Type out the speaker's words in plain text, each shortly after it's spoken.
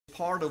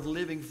part of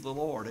living for the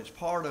Lord. It's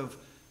part of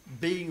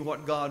being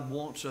what God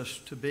wants us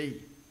to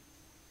be.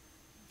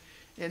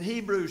 In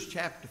Hebrews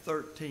chapter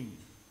 13,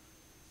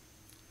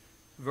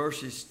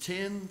 verses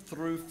 10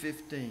 through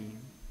 15,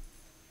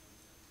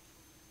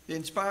 the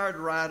inspired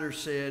writer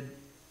said,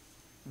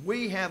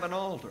 "We have an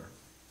altar,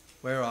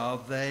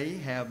 whereof they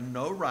have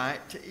no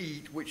right to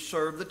eat which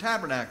serve the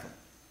tabernacle.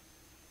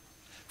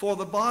 For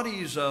the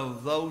bodies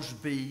of those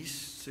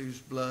beasts whose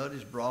blood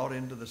is brought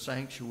into the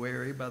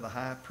sanctuary by the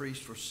high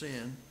priest for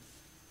sin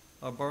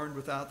are burned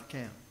without the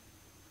camp.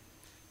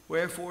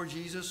 Wherefore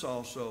Jesus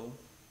also,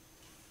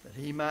 that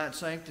he might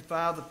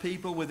sanctify the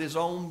people with his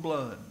own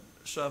blood,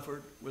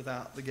 suffered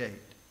without the gate.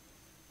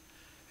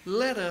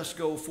 Let us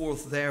go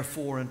forth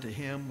therefore unto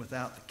him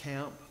without the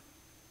camp,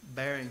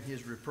 bearing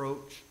his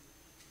reproach.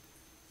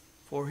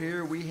 For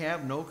here we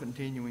have no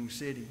continuing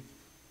city,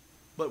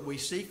 but we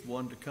seek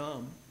one to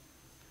come.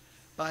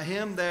 By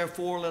him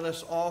therefore let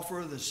us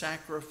offer the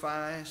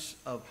sacrifice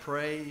of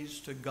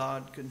praise to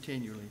God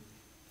continually.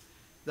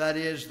 That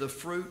is the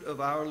fruit of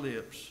our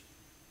lips,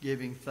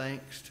 giving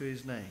thanks to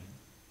his name."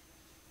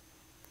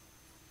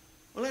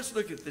 Well, let's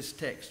look at this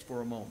text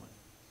for a moment.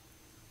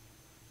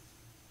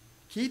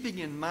 Keeping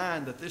in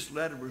mind that this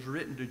letter was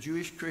written to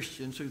Jewish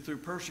Christians who through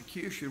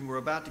persecution were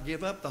about to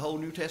give up the whole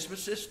New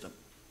Testament system.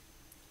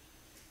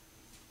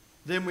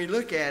 Then we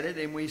look at it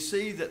and we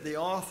see that the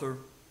author,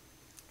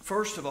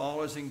 first of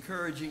all, is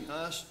encouraging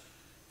us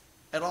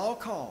at all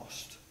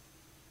cost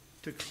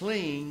to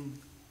cling,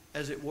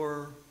 as it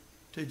were,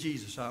 to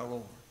Jesus our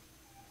Lord.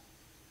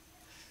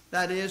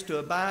 That is, to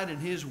abide in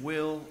his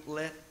will,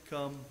 let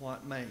come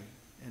what may.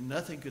 And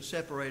nothing could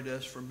separate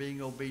us from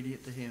being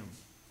obedient to him.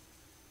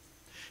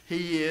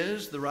 He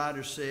is, the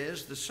writer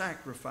says, the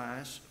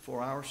sacrifice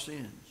for our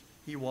sins.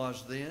 He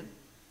was then,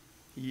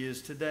 he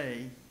is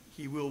today,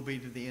 he will be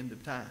to the end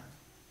of time.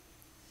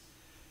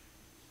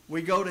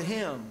 We go to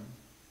him,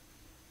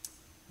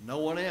 no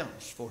one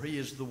else, for he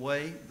is the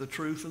way, the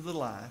truth, and the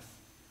life.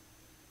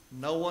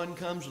 No one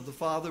comes to the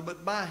Father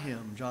but by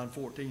him, John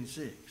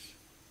 14:6.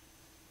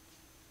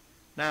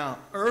 Now,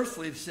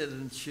 earthly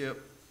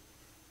citizenship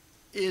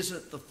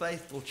isn't the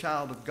faithful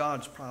child of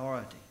God's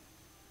priority,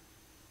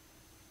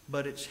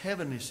 but it's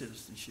heavenly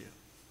citizenship.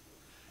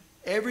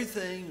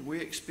 Everything we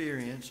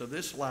experience of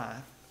this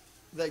life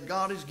that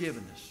God has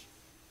given us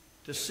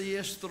to see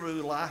us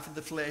through life of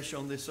the flesh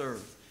on this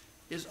earth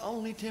is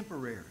only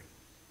temporary.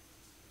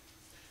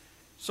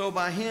 So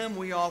by him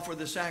we offer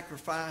the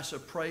sacrifice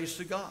of praise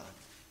to God.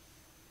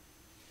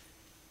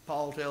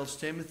 Paul tells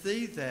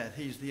Timothy that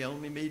he's the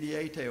only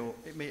mediator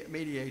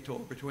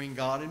between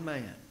God and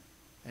man.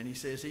 And he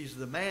says he's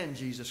the man,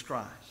 Jesus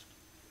Christ.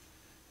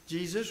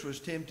 Jesus was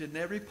tempted in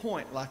every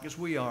point like as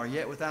we are,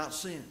 yet without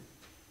sin.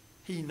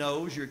 He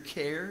knows your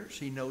cares.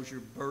 He knows your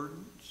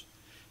burdens.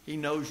 He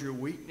knows your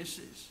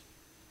weaknesses.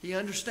 He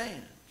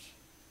understands.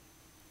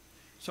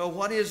 So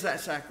what is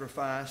that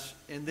sacrifice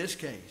in this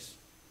case?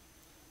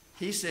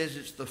 He says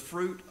it's the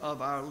fruit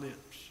of our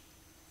lips.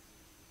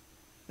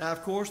 Now,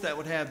 of course, that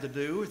would have to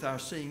do with our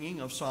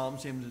singing of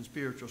psalms, hymns, and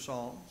spiritual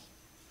songs.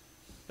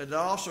 But it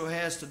also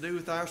has to do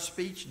with our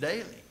speech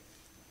daily.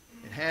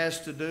 It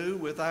has to do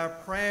with our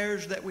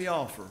prayers that we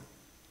offer.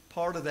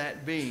 Part of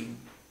that being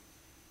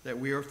that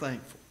we are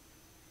thankful.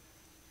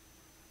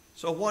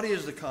 So what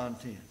is the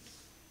content?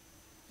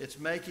 It's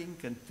making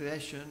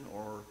confession,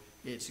 or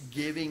it's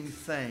giving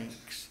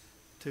thanks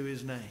to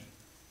his name.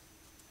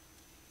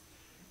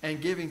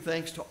 And giving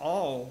thanks to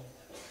all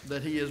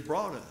that he has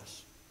brought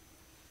us.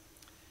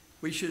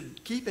 We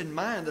should keep in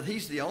mind that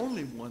he's the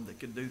only one that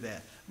can do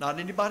that, not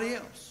anybody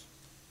else.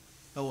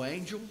 No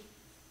angel,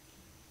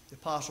 the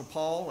Apostle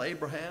Paul,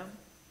 Abraham,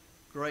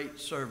 great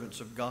servants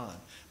of God.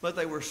 But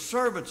they were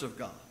servants of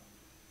God.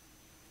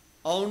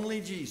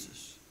 Only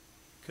Jesus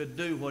could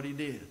do what he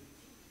did.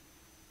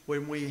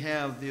 When we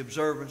have the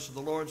observance of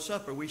the Lord's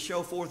Supper, we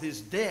show forth his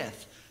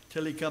death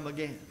till he come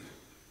again.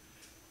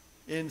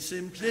 In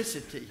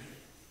simplicity,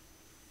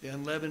 the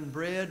unleavened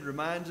bread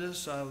reminds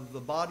us of the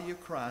body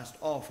of Christ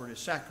offered as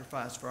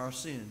sacrifice for our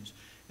sins,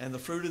 and the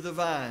fruit of the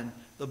vine,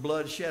 the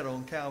blood shed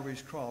on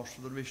Calvary's cross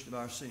for the remission of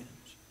our sins.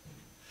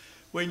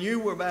 When you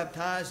were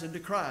baptized into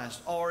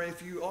Christ, or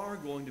if you are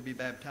going to be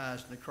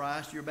baptized into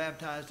Christ, you're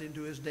baptized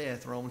into his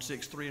death, Romans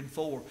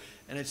 6:3-4.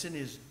 And it's in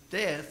his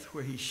death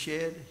where he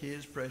shed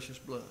his precious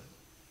blood.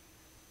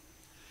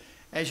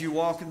 As you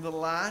walk in the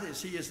light,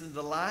 as he is in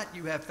the light,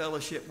 you have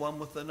fellowship one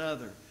with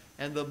another.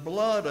 And the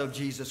blood of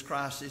Jesus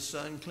Christ, his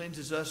Son,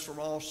 cleanses us from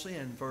all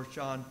sin, 1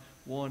 John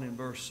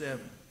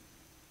 1:7.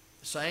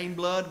 The same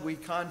blood we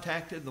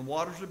contacted in the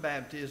waters of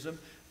baptism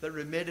that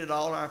remitted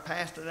all our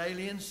past and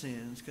alien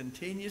sins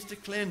continues to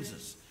cleanse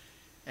us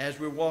as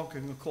we're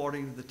walking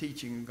according to the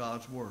teaching of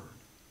God's Word.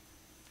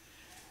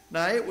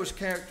 Now, it was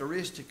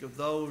characteristic of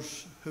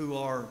those who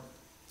are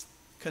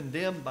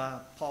condemned by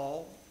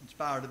Paul,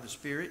 inspired of the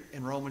Spirit,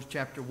 in Romans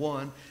chapter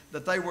 1,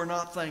 that they were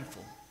not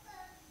thankful.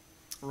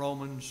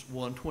 Romans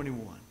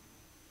 1:21.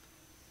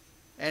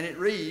 And it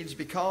reads,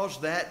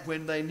 because that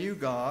when they knew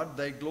God,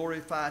 they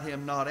glorified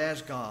him not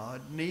as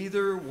God,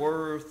 neither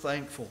were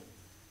thankful.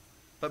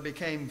 but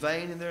became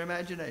vain in their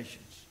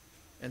imaginations,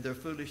 and their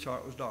foolish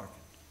heart was darkened.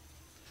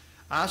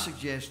 I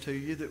suggest to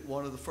you that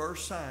one of the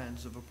first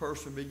signs of a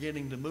person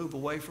beginning to move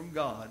away from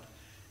God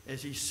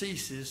is he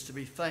ceases to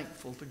be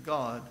thankful to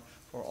God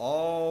for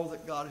all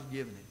that God has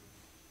given him.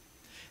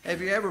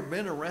 Have you ever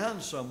been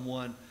around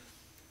someone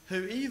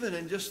who, even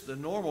in just the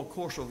normal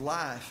course of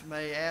life,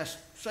 may ask,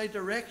 say,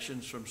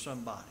 directions from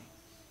somebody?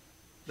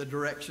 The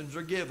directions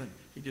are given.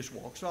 He just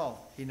walks off.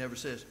 He never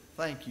says,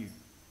 thank you.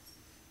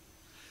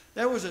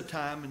 There was a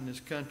time in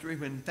this country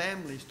when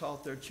families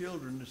taught their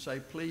children to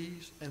say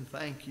please and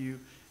thank you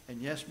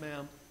and yes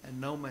ma'am and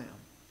no ma'am,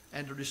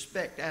 and to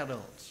respect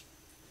adults.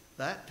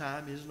 That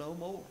time is no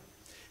more.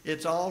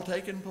 It's all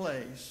taken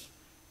place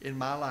in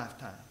my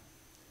lifetime.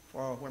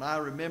 For when I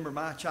remember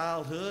my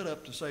childhood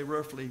up to, say,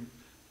 roughly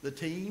the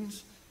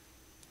teens,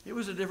 it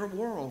was a different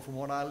world from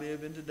what I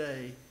live in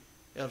today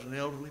as an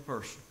elderly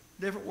person.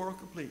 Different world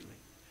completely.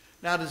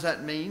 Now, does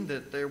that mean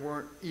that there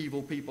weren't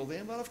evil people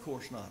then? Well, of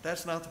course not.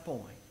 That's not the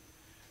point.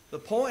 The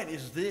point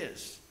is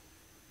this.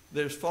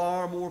 There's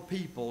far more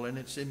people, and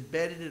it's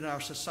embedded in our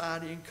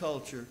society and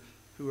culture,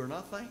 who are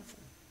not thankful.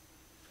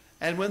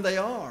 And when they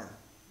are,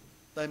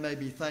 they may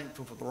be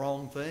thankful for the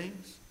wrong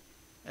things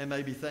and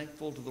may be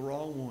thankful to the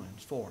wrong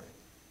ones for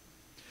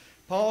it.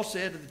 Paul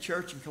said to the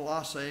church in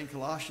Colossae in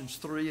Colossians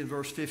 3 and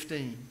verse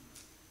 15,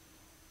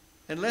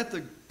 and let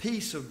the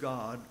peace of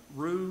God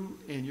rule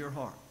in your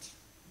hearts.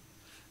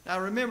 Now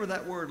remember,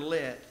 that word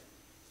let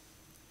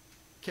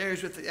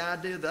carries with the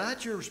idea that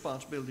that's your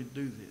responsibility to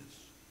do this.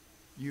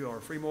 You are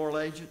a free moral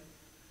agent.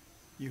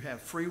 You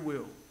have free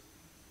will.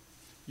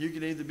 You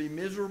can either be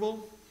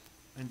miserable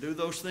and do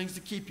those things to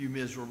keep you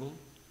miserable,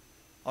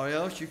 or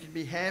else you can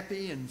be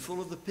happy and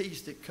full of the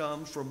peace that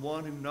comes from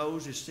one who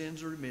knows his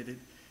sins are remitted,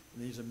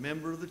 and he's a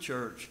member of the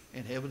church,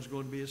 and heaven's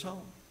going to be his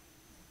home.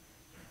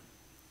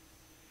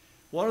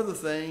 One of the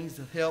things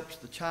that helps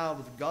the child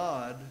of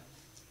God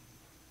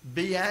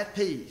be at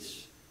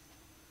peace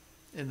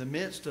in the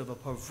midst of a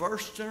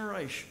perverse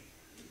generation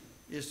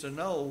is to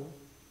know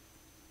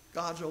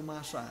God's on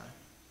my side.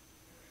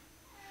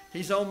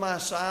 He's on my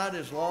side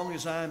as long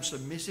as I'm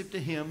submissive to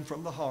him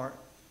from the heart,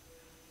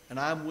 and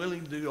I'm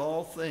willing to do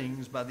all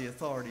things by the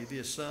authority of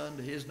his Son,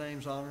 to his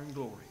name's honor and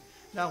glory.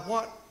 Now,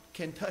 what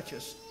can touch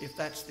us if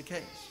that's the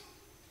case?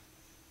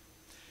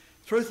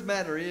 Truth of the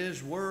matter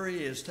is,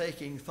 worry is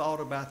taking thought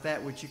about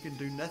that which you can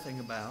do nothing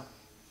about.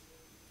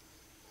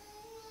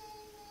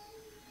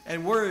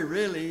 And worry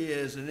really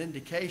is an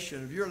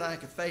indication of your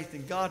lack of faith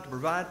in God to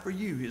provide for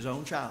you, his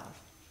own child.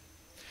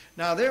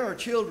 Now, there are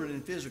children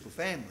in physical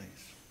families,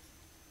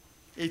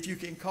 if you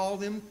can call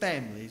them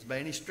families by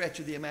any stretch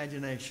of the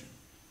imagination,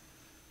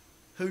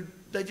 who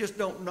they just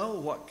don't know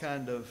what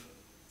kind of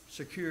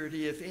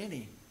security, if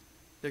any,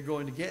 they're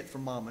going to get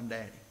from mom and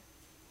daddy.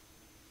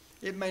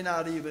 It may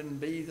not even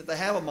be that they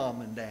have a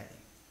mom and daddy.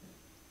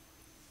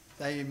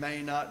 They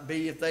may not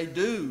be, if they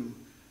do,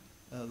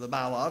 the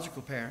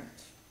biological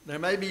parents. There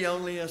may be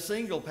only a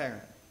single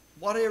parent.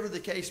 Whatever the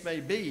case may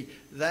be,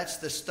 that's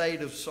the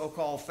state of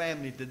so-called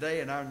family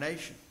today in our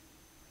nation.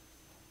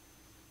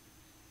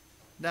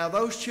 Now,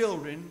 those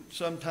children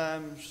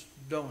sometimes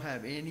don't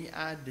have any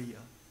idea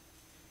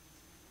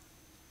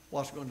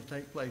what's going to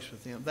take place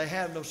with them. They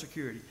have no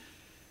security.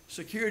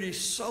 Security is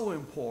so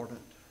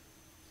important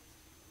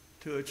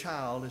to a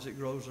child as it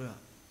grows up.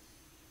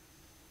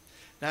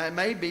 Now, it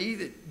may be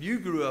that you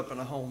grew up in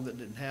a home that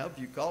didn't have,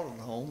 you call it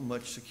a home,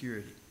 much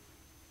security.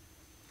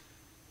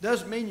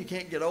 Doesn't mean you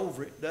can't get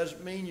over it.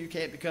 Doesn't mean you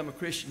can't become a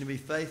Christian and be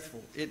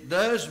faithful. It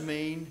does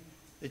mean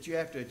that you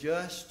have to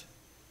adjust.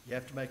 You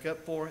have to make up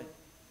for it.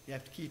 You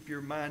have to keep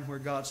your mind where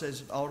God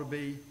says it ought to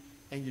be.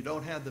 And you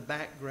don't have the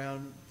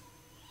background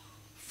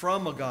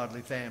from a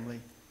godly family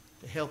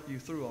to help you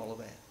through all of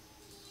that.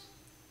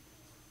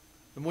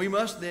 And we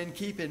must then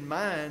keep in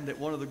mind that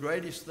one of the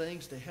greatest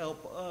things to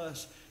help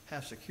us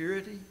have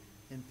security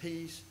and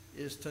peace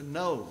is to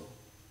know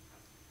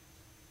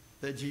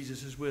that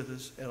Jesus is with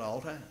us at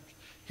all times.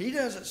 He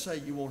doesn't say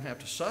you won't have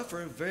to suffer.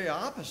 The very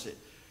opposite.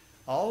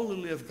 All who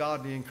live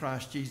godly in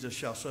Christ Jesus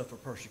shall suffer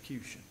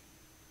persecution.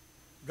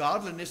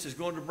 Godliness is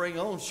going to bring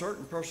on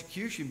certain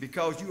persecution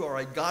because you are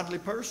a godly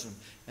person.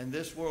 And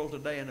this world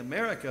today in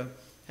America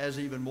has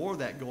even more of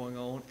that going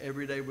on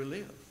every day we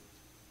live.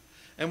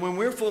 And when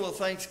we're full of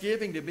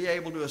thanksgiving to be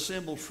able to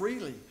assemble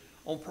freely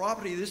on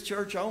property this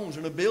church owns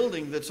in a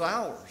building that's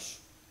ours,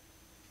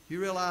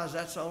 you realize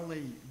that's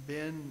only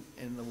been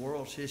in the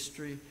world's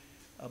history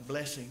a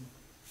blessing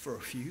for a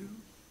few.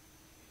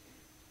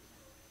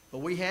 But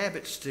we have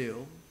it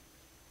still,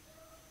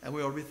 and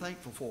we ought to be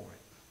thankful for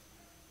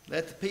it.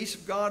 Let the peace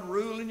of God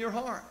rule in your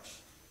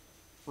hearts.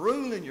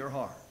 Rule in your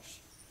hearts.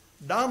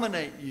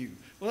 Dominate you.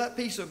 Well, that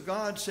peace of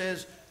God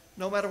says,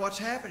 no matter what's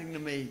happening to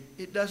me,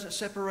 it doesn't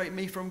separate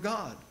me from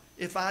God.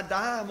 If I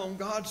die, I'm on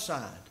God's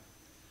side.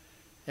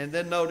 And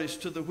then notice,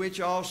 to the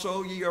which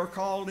also ye are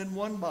called in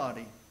one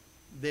body.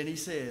 Then he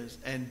says,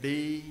 and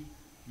be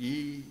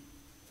ye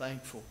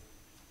thankful.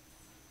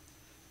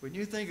 When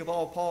you think of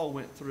all Paul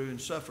went through and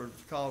suffered for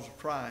the cause of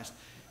Christ,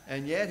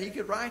 and yet he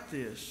could write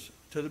this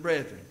to the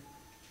brethren.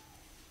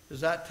 Does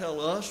that tell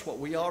us what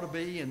we ought to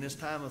be in this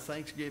time of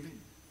thanksgiving?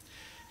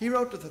 He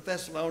wrote to the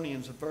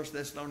Thessalonians in 1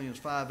 Thessalonians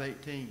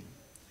 5:18,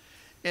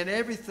 "In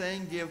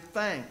everything give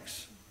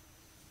thanks."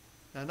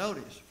 Now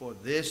notice, "For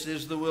this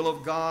is the will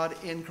of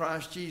God in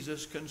Christ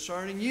Jesus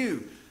concerning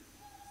you."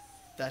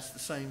 That's the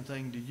same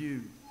thing to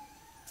you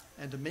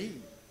and to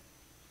me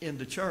in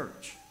the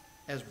church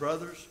as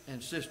brothers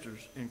and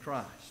sisters in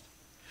Christ.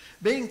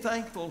 Being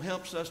thankful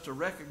helps us to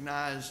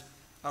recognize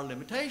our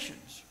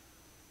limitations,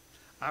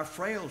 our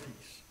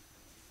frailties,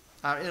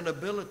 our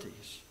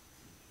inabilities,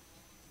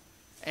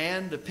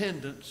 and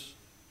dependence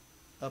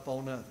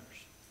upon others.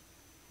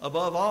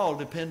 Above all,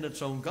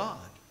 dependence on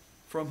God,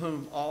 from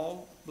whom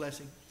all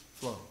blessings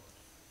flow.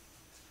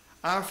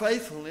 Our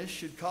faithfulness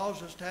should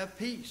cause us to have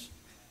peace.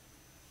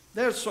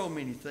 There's so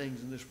many things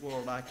in this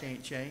world I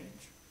can't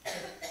change.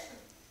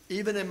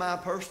 Even in my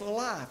personal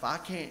life, I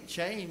can't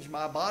change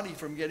my body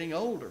from getting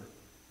older.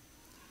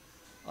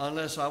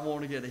 Unless I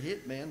want to get a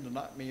hitman to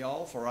knock me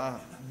off, or I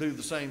do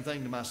the same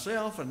thing to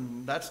myself,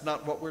 and that's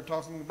not what we're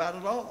talking about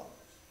at all.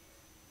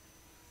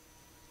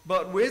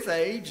 But with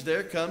age,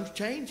 there comes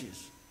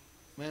changes.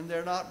 And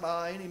they're not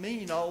by any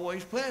means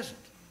always pleasant.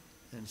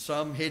 And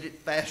some hit it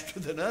faster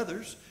than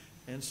others,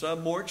 and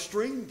some more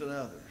extreme than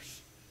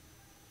others.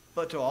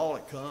 But to all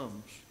it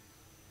comes.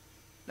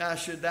 Now,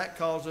 should that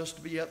cause us to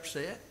be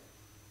upset?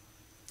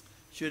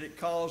 Should it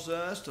cause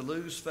us to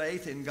lose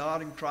faith in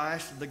God and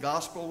Christ and the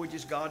gospel, which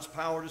is God's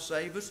power to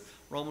save us?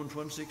 Romans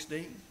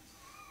 1:16.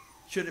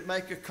 Should it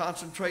make us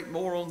concentrate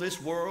more on this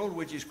world,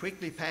 which is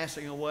quickly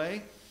passing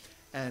away,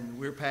 and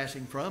we're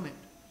passing from it?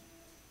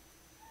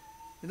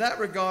 In that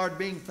regard,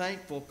 being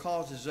thankful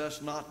causes us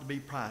not to be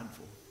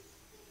prideful.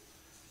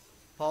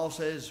 Paul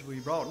says we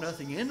brought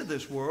nothing into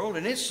this world,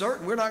 and it's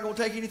certain we're not going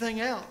to take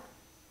anything out.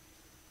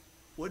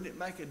 Wouldn't it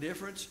make a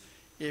difference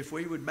if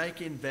we would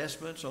make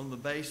investments on the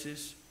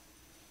basis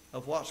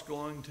of what's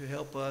going to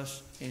help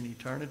us in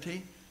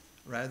eternity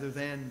rather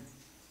than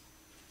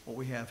what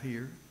we have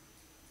here?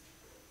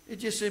 It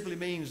just simply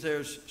means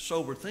there's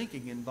sober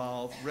thinking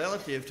involved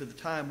relative to the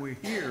time we're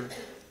here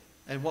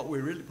and what we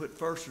really put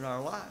first in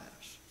our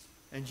lives.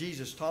 And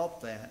Jesus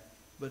taught that,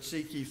 but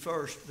seek ye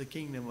first the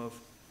kingdom of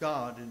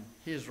God and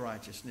his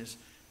righteousness,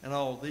 and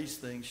all these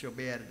things shall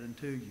be added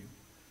unto you.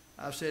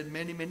 I've said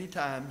many, many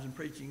times in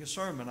preaching a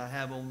sermon I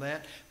have on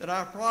that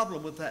our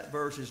problem with that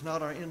verse is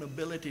not our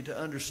inability to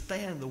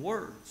understand the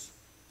words.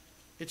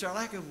 It's our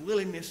lack of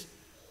willingness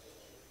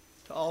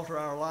to alter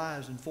our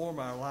lives and form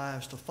our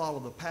lives to follow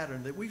the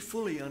pattern that we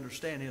fully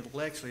understand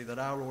intellectually that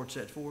our Lord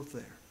set forth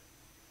there.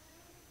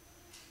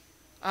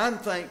 I'm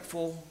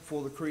thankful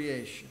for the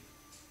creation.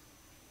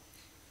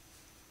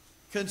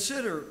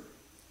 Consider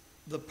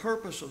the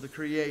purpose of the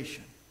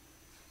creation.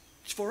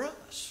 It's for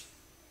us.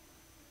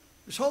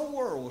 This whole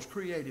world was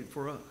created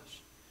for us.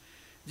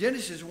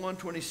 Genesis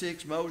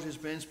 1:26, Moses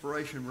by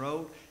inspiration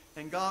wrote,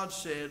 "And God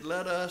said,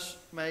 let us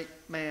make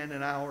man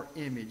in our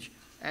image,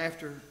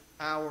 after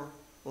our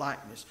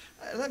likeness."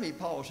 Let me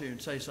pause here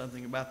and say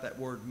something about that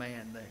word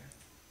man there.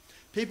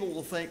 People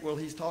will think, well,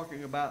 he's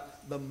talking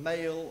about the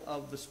male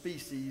of the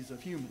species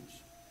of humans.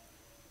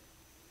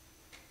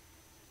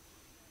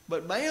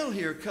 But male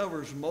here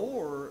covers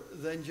more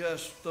than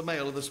just the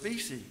male of the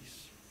species.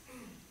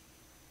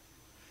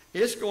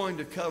 It's going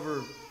to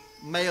cover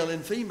male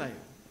and female.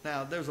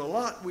 Now, there's a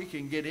lot we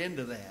can get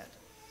into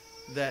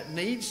that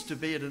needs to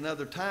be at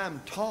another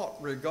time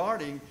taught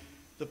regarding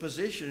the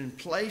position and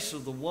place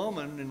of the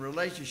woman in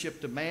relationship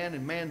to man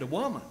and man to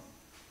woman.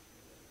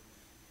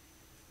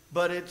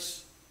 But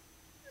it's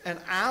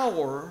an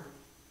our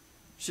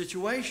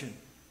situation.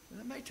 And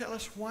that may tell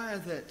us why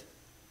that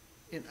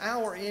in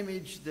our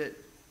image that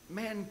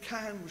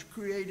mankind was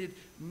created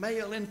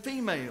male and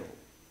female.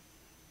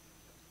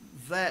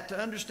 That to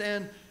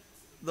understand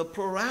the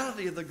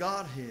plurality of the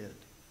Godhead,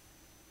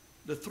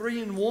 the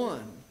three in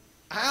one,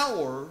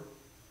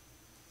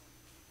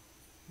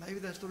 maybe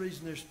that's the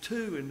reason there's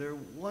two and they're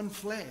one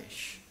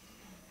flesh.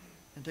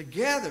 And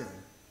together,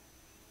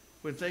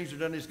 when things are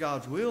done as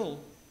God's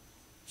will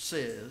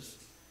says,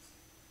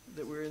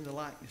 that we're in the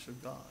likeness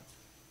of God.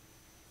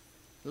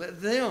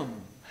 Let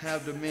them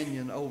have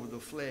dominion over the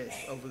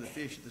flesh, over the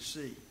fish of the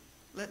sea.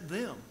 Let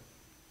them.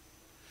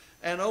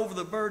 And over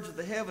the birds of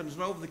the heavens,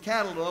 and over the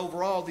cattle, and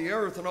over all the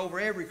earth, and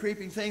over every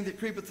creeping thing that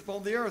creepeth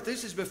upon the earth.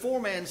 This is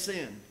before man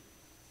sinned.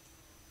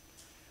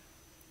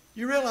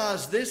 You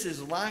realize this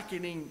is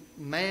likening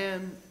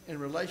man in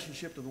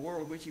relationship to the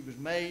world in which he was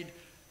made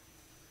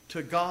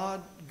to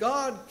God.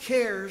 God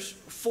cares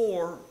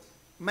for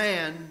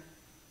man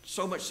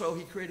so much so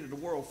he created the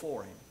world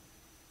for him.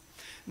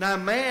 Now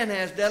man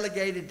has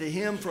delegated to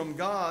him from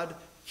God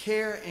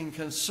care and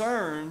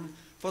concern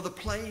for the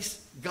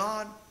place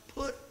God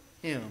put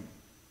him.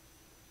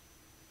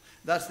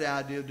 That's the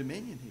idea of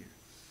dominion here.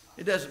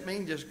 It doesn't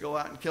mean just go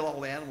out and kill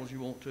all the animals you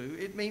want to.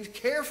 It means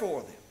care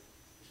for them.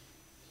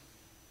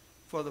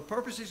 For the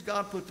purposes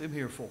God put them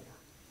here for.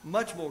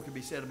 Much more can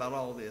be said about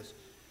all this.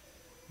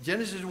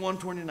 Genesis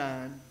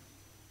 1:29,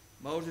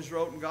 Moses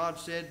wrote, and God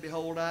said,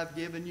 behold, I've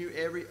given you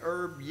every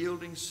herb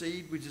yielding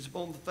seed which is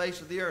upon the face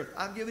of the earth.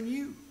 I've given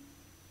you.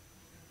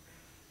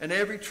 And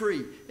every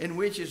tree in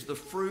which is the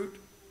fruit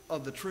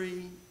of the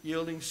tree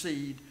yielding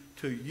seed,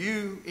 to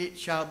you it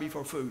shall be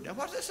for food. Now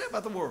what does that say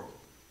about the world?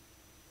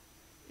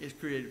 It's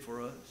created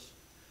for us.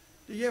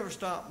 Do you ever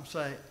stop and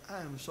say,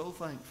 I am so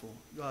thankful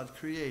God's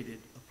created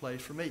a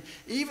place for me?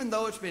 Even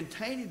though it's been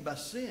tainted by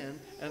sin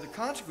and the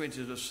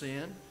consequences of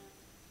sin,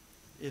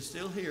 it's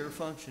still here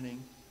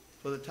functioning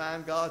for the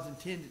time God's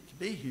intended to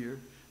be here,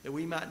 that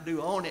we might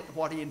do on it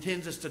what he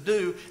intends us to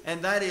do,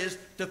 and that is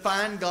to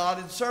find God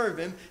and serve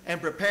him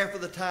and prepare for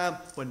the time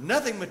when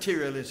nothing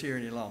material is here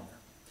any longer.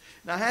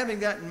 Now,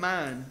 having that in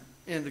mind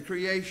in the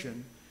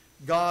creation,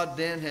 God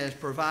then has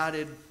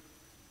provided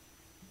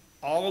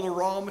all the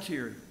raw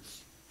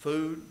materials: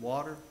 food,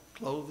 water,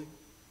 clothing,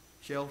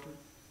 shelter,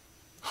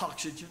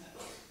 oxygen,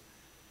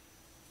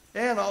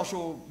 and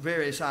also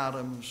various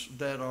items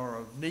that are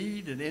of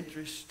need and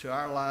interest to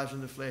our lives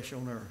in the flesh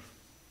on earth.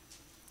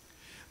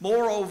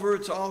 Moreover,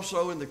 it's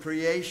also in the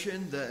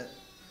creation that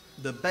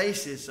the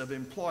basis of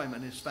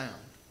employment is found.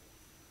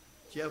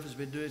 Jeff has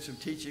been doing some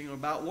teaching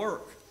about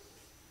work.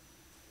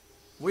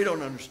 We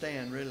don't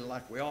understand really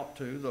like we ought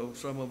to, though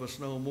some of us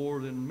know more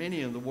than many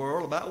in the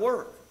world about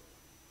work.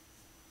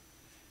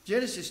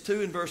 Genesis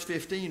 2 and verse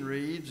 15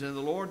 reads, and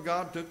the Lord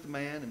God took the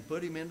man and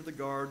put him into the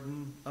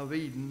Garden of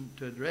Eden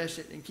to dress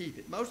it and keep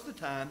it. Most of the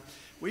time,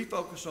 we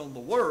focus on the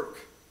work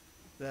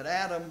that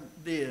Adam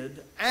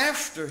did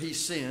after he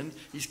sinned.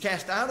 He's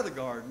cast out of the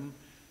garden,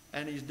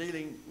 and he's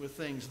dealing with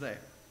things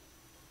there.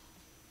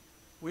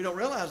 We don't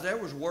realize there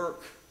was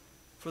work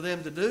for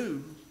them to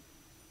do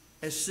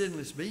as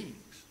sinless beings.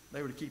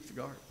 They were to keep the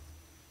garden.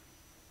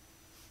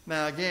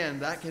 Now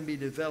again, that can be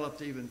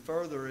developed even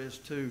further as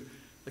to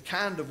the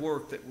kind of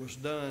work that was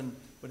done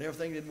when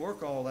everything didn't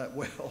work all that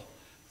well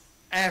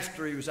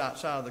after he was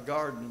outside of the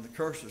garden, and the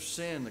curse of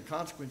sin, the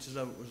consequences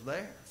of it was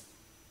there.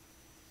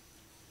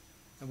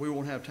 And we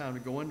won't have time to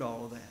go into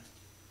all of that.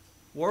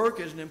 Work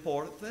is an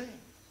important thing.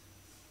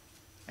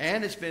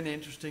 And it's been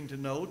interesting to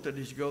note that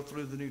as you go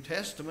through the New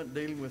Testament,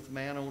 dealing with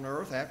man on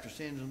earth after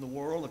sins in the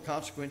world, the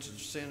consequences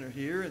of sin are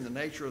here, and the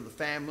nature of the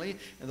family,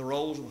 and the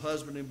roles of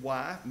husband and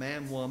wife,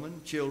 man,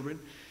 woman, children,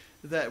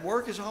 that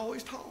work is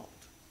always taught.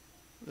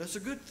 That's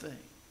a good thing.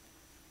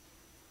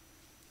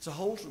 It's a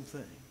wholesome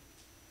thing.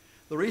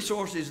 The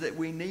resources that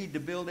we need to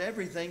build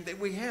everything that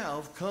we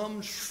have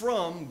comes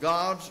from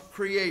God's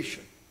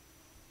creation.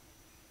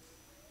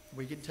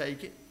 We can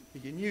take it,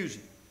 we can use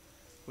it.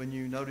 When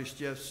you notice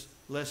Jeff's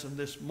lesson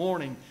this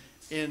morning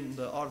in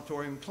the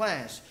auditorium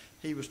class,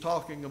 he was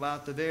talking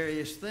about the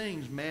various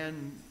things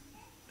man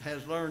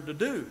has learned to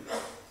do.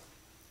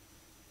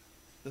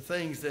 The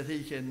things that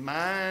he can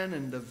mine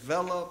and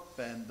develop,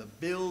 and the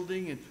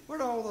building, and where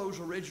do all those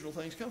original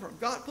things come from?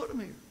 God put them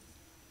here.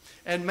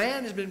 And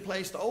man has been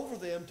placed over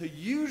them to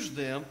use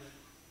them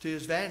to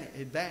his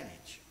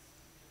advantage.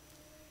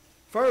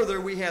 Further,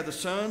 we have the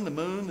sun, the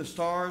moon, the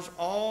stars,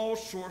 all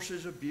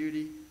sources of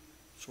beauty,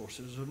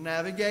 sources of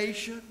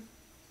navigation,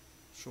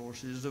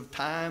 sources of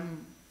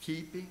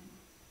time-keeping.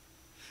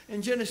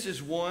 In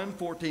Genesis 1,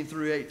 14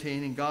 through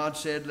 18, and God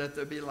said, let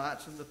there be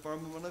lights in the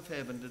firmament of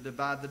heaven to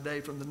divide the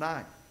day from the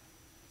night.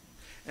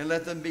 And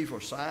let them be for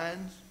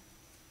signs,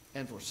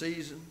 and for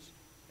seasons,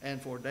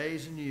 and for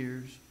days and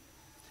years.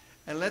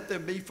 And let there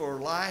be for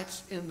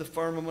lights in the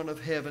firmament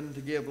of heaven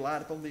to give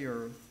light upon the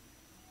earth.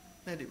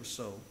 And it was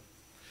so.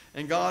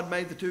 And God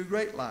made the two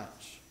great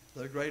lights,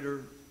 the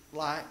greater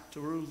light to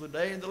rule the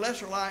day and the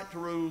lesser light to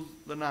rule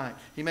the night.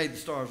 He made the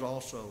stars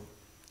also.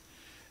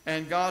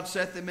 And God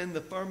set them in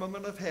the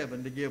firmament of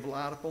heaven to give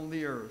light upon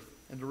the earth,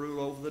 and to rule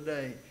over the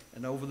day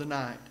and over the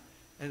night,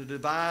 and to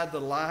divide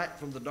the light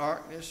from the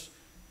darkness.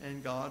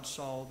 And God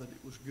saw that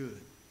it was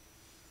good.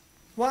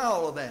 Why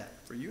all of that?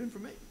 For you and for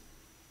me.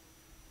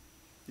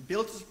 He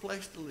built us a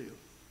place to live,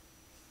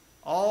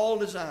 all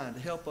designed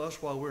to help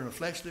us while we're in a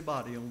fleshly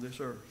body on this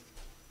earth.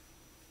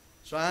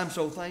 So I'm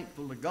so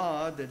thankful to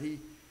God that he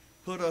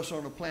put us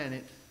on a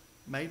planet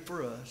made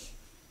for us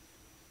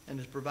and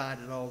has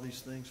provided all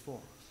these things for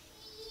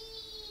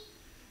us.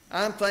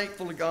 I'm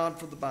thankful to God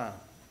for the Bible.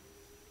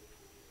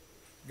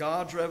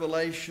 God's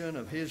revelation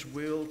of his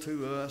will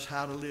to us,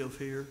 how to live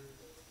here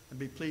and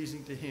be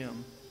pleasing to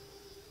him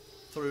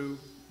through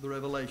the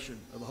revelation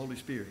of the Holy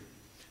Spirit.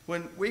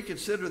 When we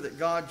consider that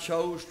God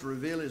chose to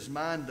reveal his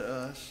mind to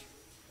us,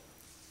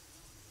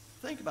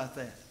 think about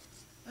that.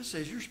 That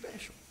says you're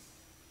special.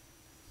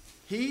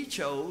 He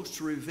chose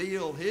to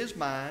reveal his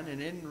mind,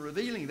 and in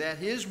revealing that,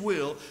 his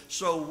will,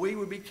 so we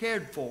would be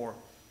cared for,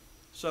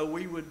 so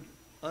we would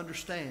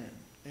understand,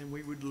 and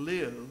we would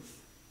live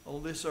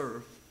on this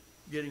earth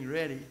getting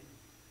ready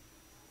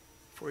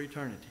for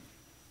eternity.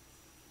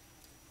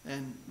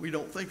 And we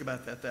don't think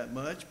about that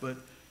much, but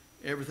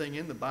everything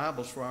in the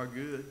Bible is for our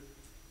good.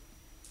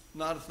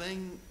 Not a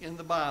thing in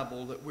the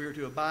Bible that we're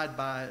to abide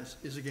by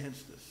is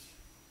against us.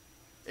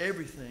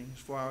 Everything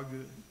is for our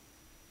good.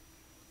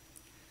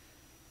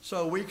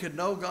 So we could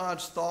know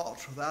God's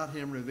thoughts without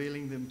him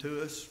revealing them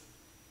to us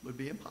would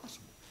be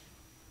impossible.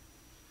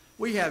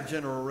 We have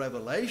general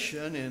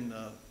revelation in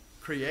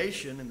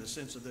creation in the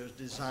sense of there's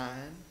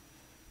design,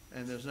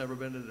 and there's never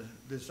been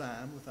a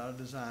design without a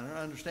designer.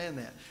 I understand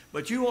that.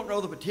 But you won't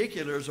know the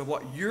particulars of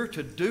what you're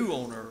to do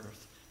on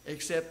earth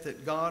except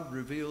that God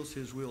reveals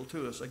his will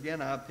to us.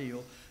 Again, I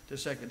appeal to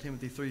 2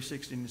 Timothy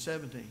 3:16 and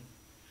 17.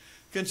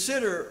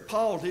 Consider,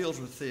 Paul deals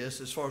with this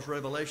as far as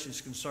revelation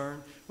is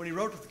concerned when he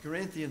wrote to the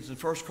Corinthians in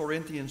 1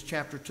 Corinthians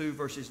chapter 2,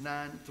 verses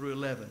 9 through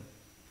 11.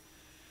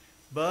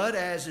 But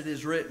as it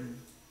is written,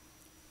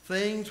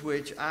 things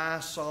which I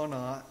saw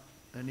not,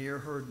 and ear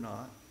heard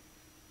not,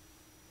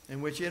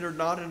 and which entered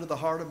not into the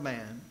heart of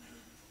man,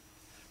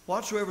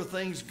 whatsoever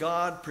things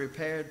God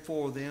prepared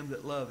for them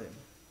that love him.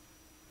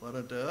 But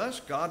unto us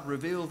God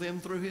revealed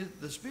them through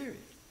the Spirit.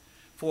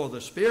 For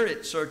the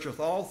Spirit searcheth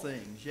all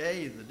things,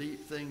 yea, the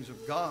deep things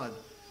of God.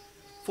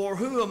 For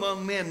who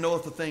among men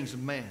knoweth the things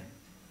of man,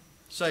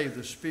 save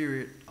the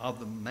spirit of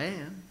the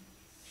man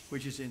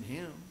which is in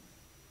him?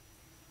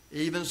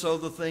 Even so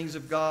the things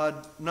of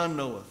God none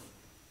knoweth,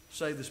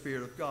 save the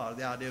Spirit of God.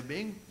 The idea of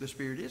being the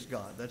Spirit is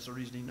God. That's the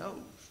reason he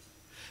knows.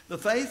 The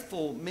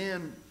faithful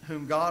men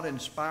whom God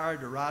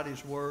inspired to write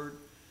his word,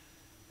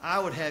 I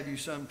would have you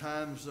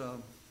sometimes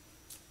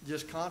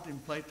just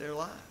contemplate their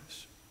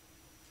lives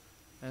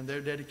and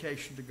their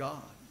dedication to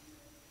God.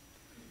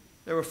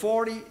 There were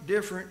 40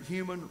 different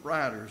human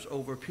writers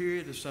over a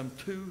period of some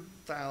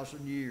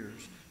 2,000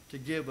 years to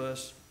give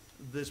us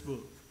this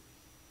book.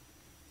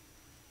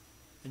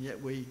 And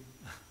yet we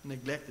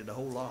neglected a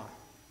whole lot.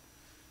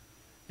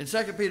 In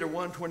 2 Peter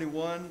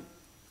 1:21,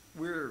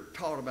 we're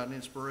taught about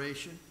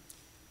inspiration.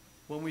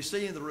 When we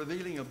see in the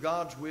revealing of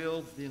God's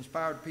will, the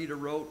inspired Peter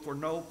wrote, for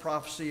no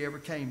prophecy ever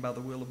came by the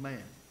will of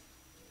man,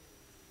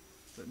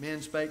 but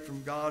men spake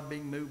from God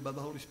being moved by the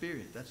Holy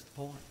Spirit. That's the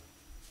point.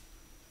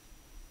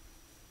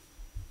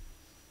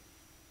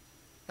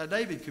 Now,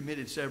 David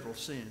committed several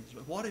sins,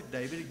 but what if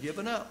David had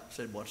given up?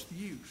 Said, what's the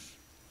use?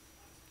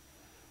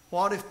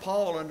 What if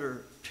Paul,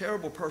 under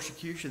terrible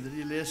persecution that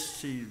he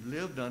lists he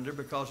lived under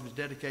because of his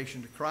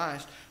dedication to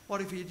Christ, what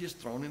if he had just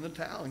thrown in the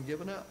towel and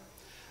given up?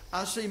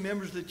 I see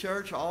members of the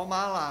church all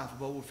my life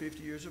of over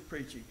 50 years of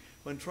preaching.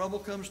 When trouble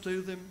comes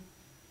to them,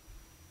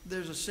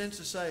 there's a sense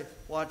to say,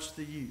 what's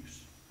the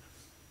use?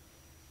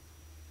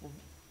 Well,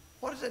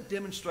 what does that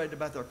demonstrate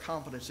about their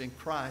confidence in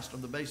Christ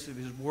on the basis of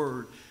his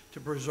word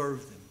to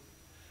preserve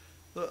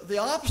them? The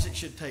opposite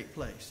should take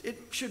place. It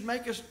should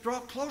make us draw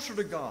closer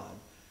to God.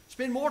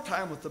 Spend more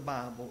time with the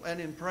Bible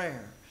and in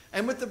prayer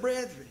and with the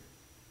brethren.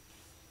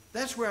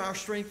 That's where our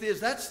strength is.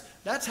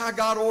 That's how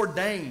God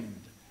ordained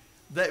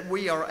that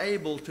we are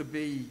able to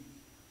be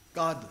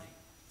godly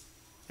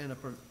in a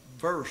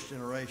perverse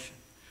generation.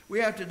 We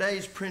have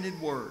today's printed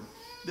word.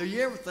 Do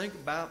you ever think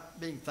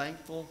about being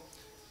thankful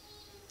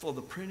for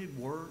the printed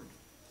word?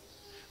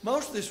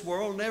 Most of this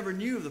world never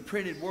knew of the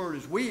printed word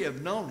as we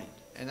have known it,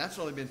 and that's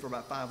only been for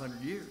about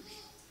 500 years.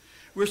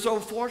 We're so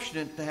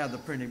fortunate to have the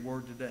printed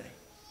word today.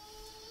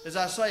 As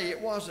I say,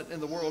 it wasn't in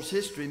the world's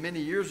history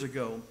many years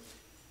ago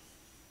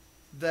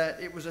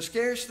that it was a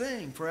scarce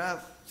thing for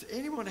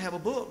anyone to have a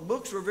book.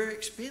 Books were very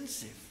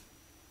expensive.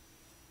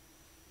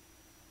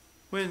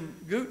 When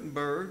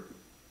Gutenberg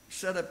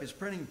set up his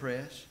printing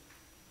press,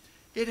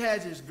 it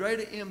has as great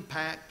an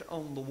impact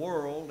on the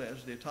world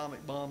as the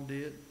atomic bomb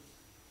did,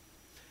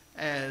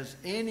 as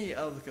any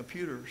of the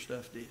computer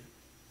stuff did.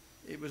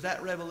 It was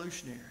that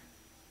revolutionary.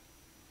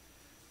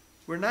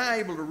 We're now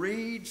able to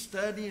read,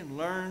 study, and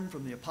learn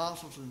from the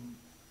apostles and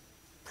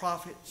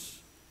prophets.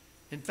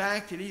 In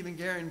fact, it even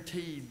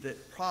guaranteed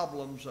that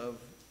problems of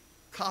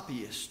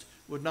copyists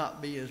would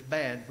not be as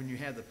bad when you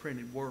had the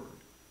printed word.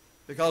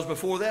 Because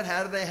before that,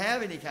 how did they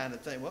have any kind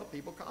of thing? Well,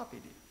 people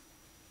copied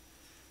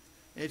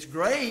it. It's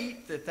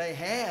great that they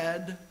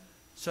had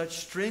such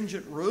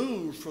stringent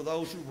rules for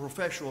those who were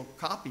professional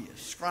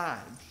copyists,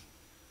 scribes.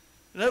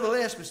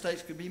 Nevertheless,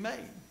 mistakes could be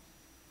made.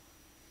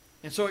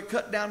 And so it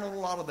cut down on a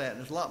lot of that,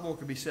 and there's a lot more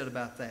could be said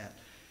about that.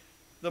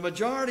 The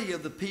majority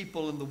of the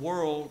people in the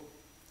world,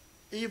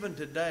 even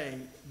today,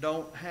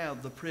 don't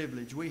have the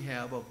privilege we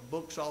have of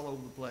books all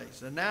over the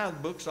place. And now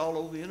books all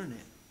over the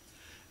internet.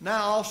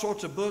 Now all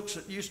sorts of books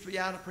that used to be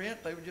out of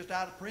print, they were just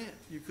out of print.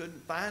 You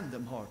couldn't find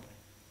them hardly.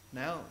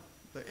 Now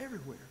they're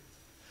everywhere.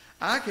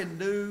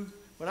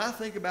 When I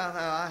think about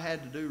how I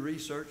had to do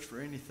research for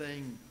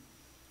anything,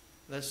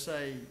 let's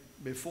say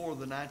before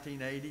the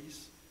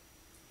 1980s,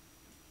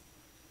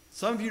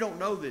 some of you don't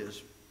know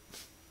this.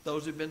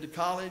 Those who've been to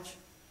college,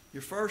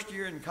 your first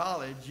year in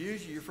college,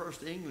 usually your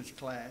first English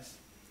class,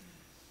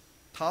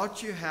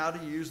 taught you how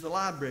to use the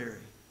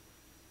library.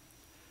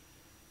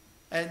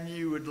 And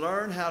you would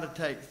learn how to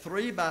take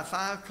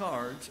 3x5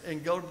 cards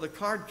and go to the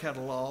card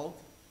catalog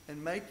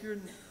and make your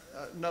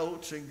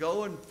notes and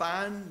go and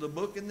find the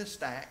book in the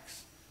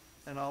stacks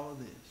and all of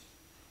this.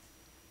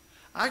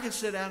 I can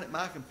sit down at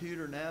my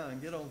computer now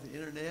and get on the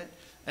internet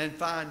and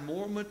find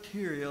more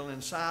material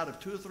inside of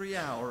 2 or 3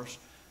 hours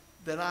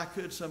than I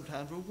could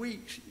sometimes with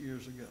weeks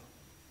years ago.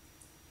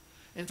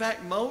 In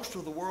fact, most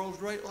of the world's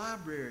great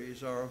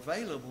libraries are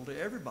available to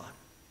everybody.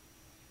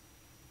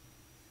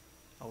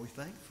 Are we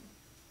thankful?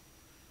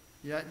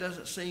 Yeah, it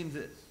doesn't seem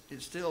that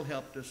it still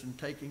helped us in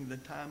taking the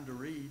time to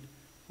read.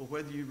 Well,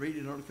 whether you read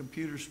it on a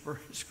computer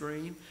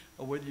screen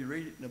or whether you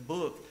read it in a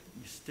book,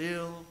 you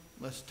still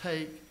must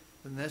take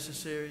the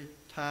necessary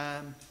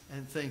time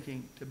and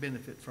thinking to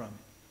benefit from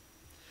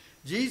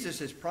it. Jesus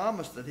has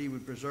promised that he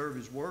would preserve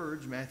his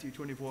words, Matthew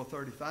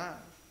 24:35.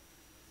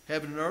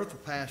 Heaven and earth will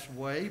pass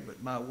away,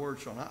 but my word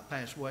shall not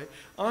pass away.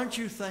 Aren't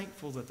you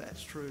thankful that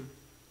that's true?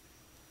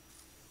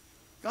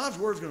 God's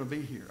word's going to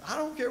be here. I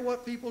don't care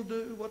what people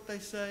do, what they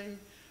say,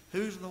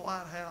 who's in the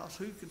White House,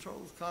 who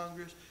controls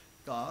Congress.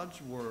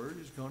 God's word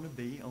is going to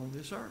be on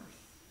this earth.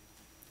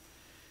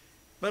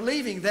 But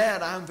leaving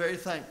that, I'm very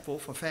thankful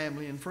for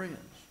family and friends.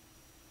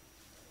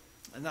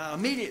 And now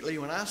immediately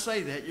when I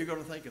say that, you're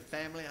going to think of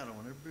family. I don't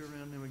want to ever be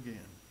around them again.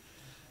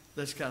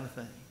 This kind of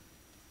thing.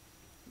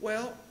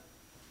 Well,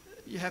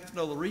 you have to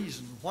know the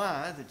reason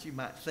why that you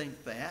might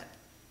think that.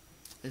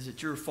 Is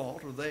it your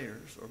fault or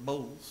theirs or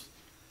both?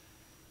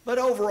 But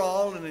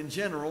overall and in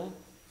general,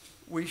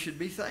 we should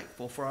be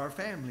thankful for our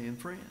family and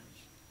friends.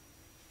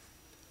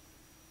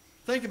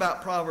 Think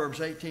about Proverbs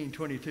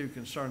 18:22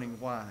 concerning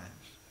wives.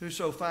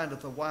 Whoso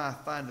findeth a wife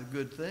findeth a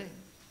good thing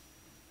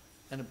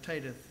and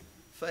obtaineth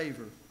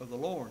favor of the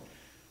Lord.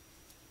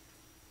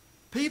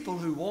 People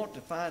who want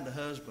to find a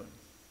husband,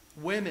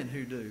 women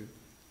who do,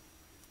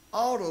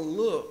 ought to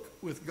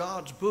look with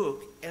God's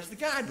book as the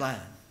guideline.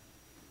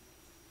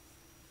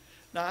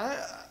 Now,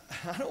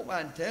 I don't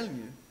mind telling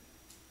you,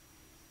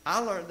 I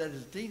learned that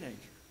as a teenager.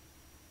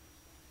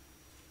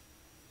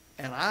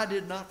 And I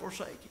did not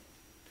forsake it.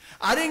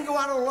 I didn't go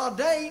out on a lot of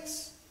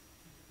dates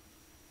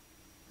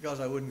because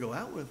I wouldn't go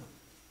out with them.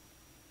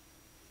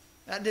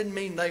 That didn't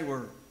mean they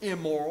were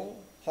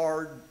immoral,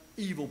 hard,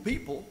 evil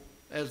people,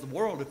 as the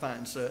world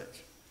defines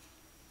such.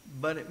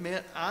 But it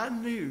meant I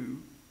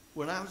knew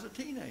when I was a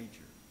teenager.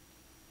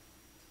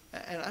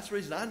 And that's the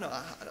reason I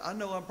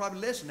know I'm probably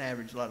less than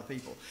average, a lot of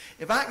people.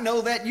 If I can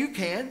know that, you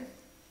can.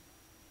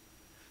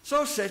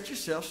 So set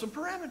yourself some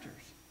parameters.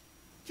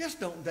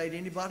 Just don't date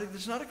anybody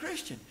that's not a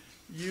Christian.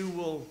 You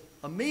will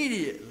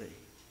immediately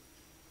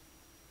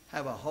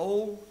have a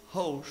whole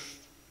host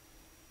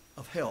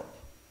of help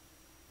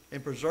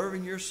in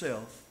preserving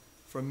yourself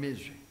from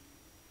misery.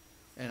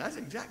 And that's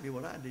exactly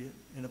what I did.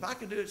 And if I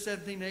could do it at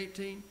 17,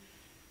 18,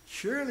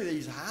 surely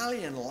these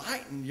highly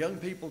enlightened young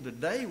people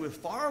today with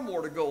far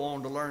more to go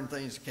on to learn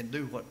things can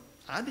do what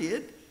I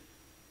did.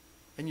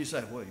 And you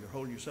say, well, you're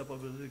holding yourself up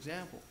as an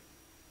example.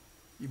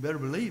 You better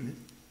believe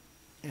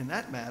it in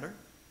that matter.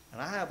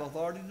 And I have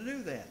authority to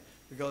do that.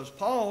 Because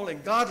Paul,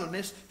 in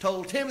godliness,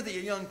 told Timothy,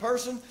 a young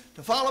person,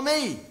 to follow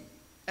me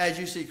as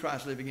you see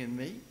Christ living in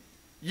me.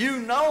 You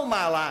know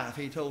my life,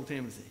 he told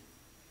Timothy.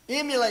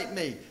 Emulate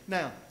me.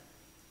 Now,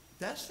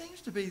 that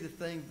seems to be the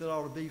thing that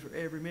ought to be for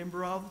every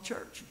member of the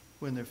church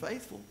when they're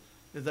faithful,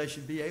 that they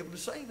should be able to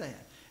say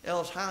that.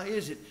 Else, how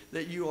is it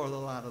that you are the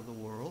light of the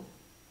world?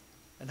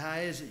 And how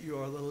is it you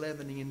are the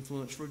leavening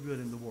influence for good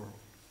in the world?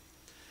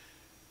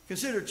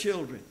 Consider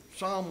children.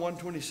 Psalm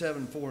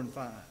 127, 4 and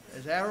 5.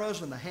 As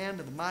arrows in the hand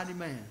of a mighty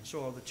man,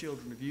 so are the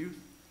children of youth.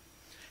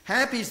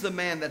 Happy is the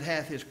man that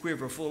hath his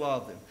quiver full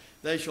of them.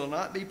 They shall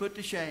not be put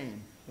to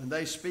shame when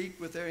they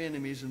speak with their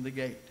enemies in the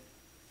gate.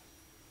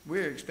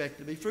 We're expected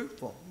to be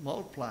fruitful,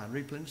 multiply, and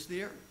replenish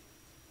the earth.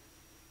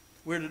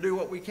 We're to do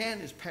what we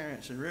can as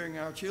parents in rearing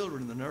our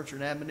children in the nurture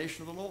and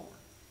admonition of the Lord.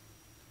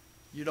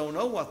 You don't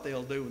know what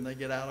they'll do when they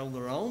get out on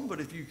their own,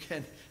 but if you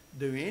can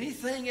do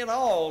anything at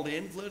all to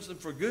influence them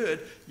for good,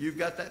 you've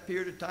got that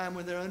period of time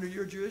when they're under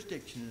your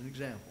jurisdiction, an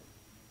example.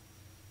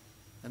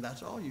 And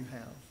that's all you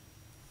have.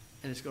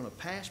 And it's going to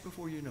pass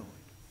before you know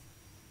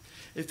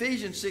it.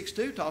 Ephesians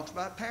 6:2 talks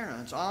about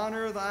parents.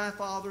 Honor thy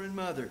father and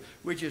mother,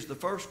 which is the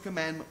first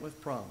commandment with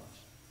promise.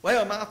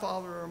 Well, my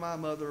father or my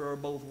mother or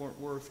both weren't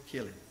worth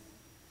killing.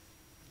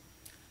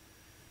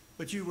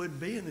 But you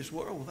wouldn't be in this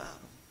world without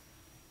them.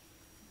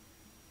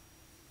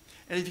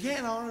 And if you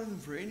can't honor them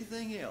for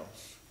anything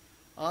else,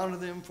 honor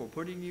them for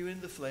putting you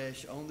in the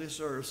flesh on this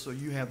earth so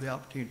you have the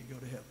opportunity to go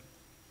to heaven.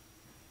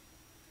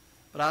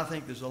 But I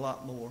think there's a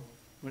lot more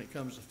when it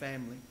comes to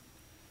family.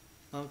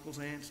 Uncles,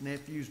 aunts,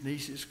 nephews,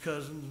 nieces,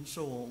 cousins, and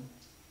so on,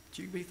 that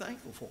you can be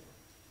thankful for.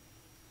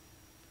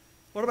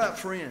 What about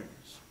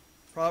friends?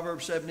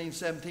 Proverbs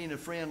 17:17, a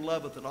friend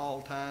loveth at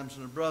all times,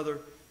 and a brother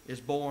is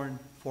born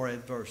for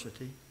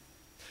adversity.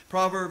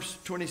 Proverbs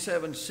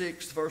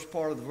 27:6, the first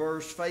part of the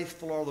verse,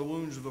 faithful are the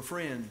wounds of a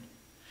friend.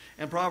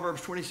 And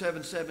Proverbs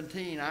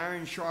 27:17,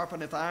 iron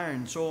sharpeneth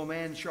iron, so a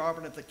man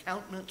sharpeneth the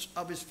countenance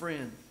of his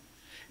friend.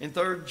 In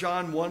 3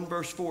 John 1,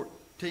 verse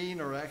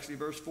 14, or actually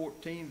verse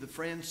 14, the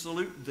friends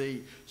salute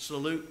thee.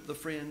 Salute the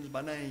friends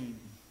by name.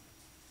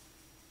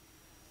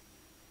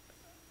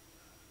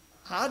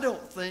 I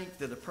don't think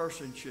that a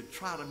person should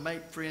try to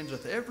make friends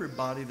with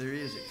everybody there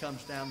is that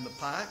comes down the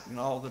pike, and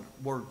all the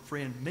word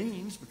friend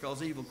means,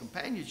 because evil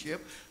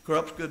companionship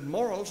corrupts good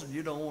morals, and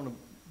you don't want to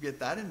get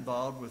that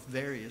involved with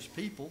various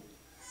people.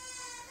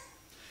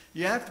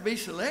 You have to be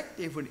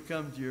selective when it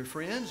comes to your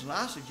friends, and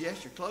I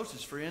suggest your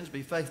closest friends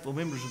be faithful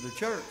members of the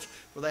church,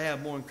 where they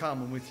have more in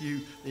common with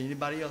you than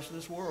anybody else in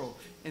this world.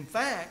 In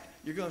fact,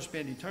 you're going to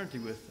spend eternity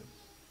with them.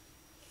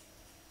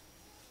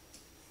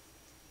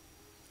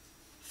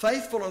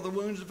 Faithful are the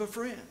wounds of a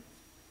friend.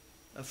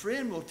 A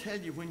friend will tell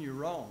you when you're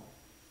wrong.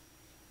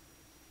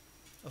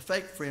 A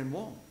fake friend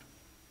won't.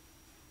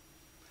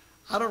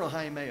 I don't know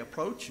how he may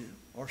approach you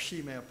or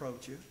she may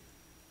approach you,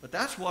 but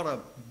that's what a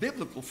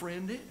biblical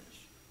friend is.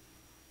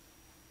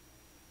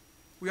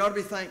 We ought to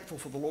be thankful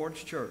for the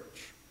Lord's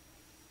church.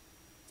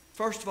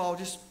 First of all,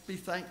 just be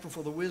thankful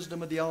for the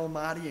wisdom of the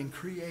Almighty in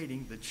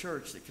creating the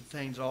church that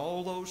contains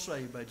all those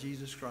saved by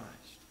Jesus Christ.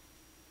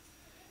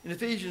 In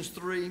Ephesians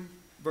 3,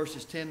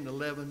 verses 10 and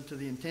 11, to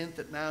the intent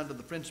that now unto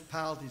the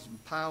principalities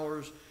and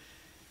powers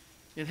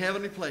in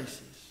heavenly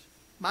places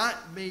might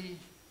be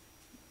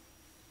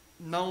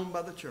known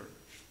by the church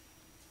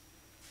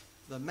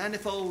the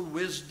manifold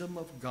wisdom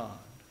of God,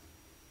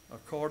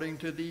 according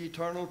to the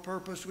eternal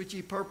purpose which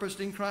he purposed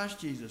in Christ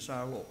Jesus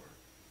our Lord.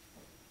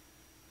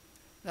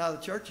 Now, the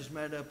church is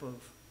made up of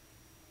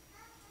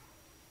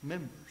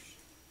members.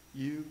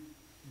 You,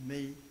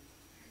 me.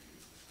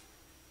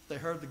 They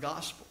heard the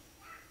gospel.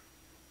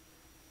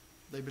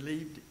 They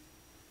believed it.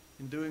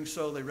 In doing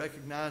so, they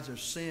recognized their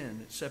sin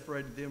that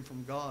separated them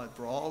from God.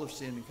 For all have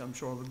sinned and come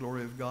short of the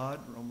glory of God,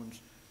 Romans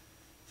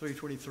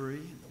 3:23.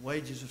 The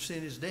wages of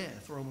sin is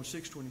death, Romans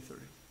 6:23.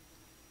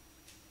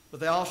 But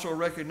they also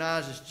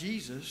recognize it's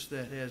Jesus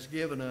that has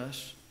given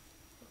us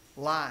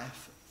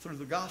life through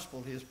the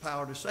gospel, his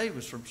power to save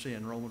us from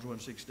sin, Romans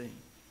 1:16.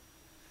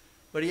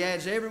 But he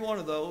adds every one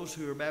of those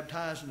who are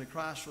baptized into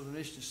Christ for the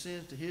remission of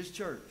sins to his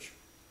church,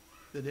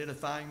 the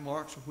identifying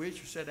marks of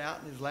which are set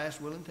out in his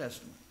last will and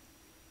testament.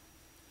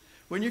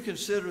 When you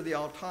consider the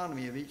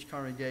autonomy of each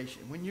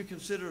congregation, when you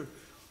consider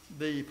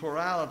the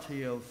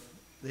plurality of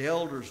the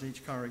elders in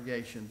each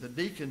congregation, the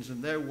deacons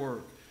and their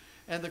work,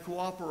 and the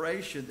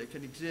cooperation that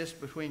can exist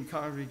between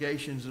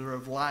congregations that are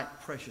of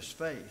like precious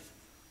faith,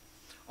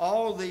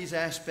 all these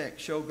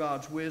aspects show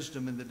God's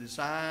wisdom in the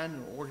design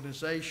and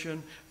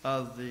organization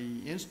of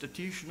the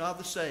institution of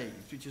the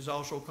saved, which is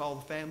also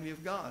called the family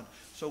of God.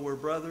 So we're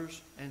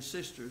brothers and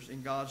sisters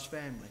in God's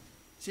family.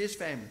 It's his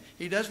family.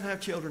 He doesn't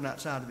have children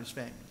outside of his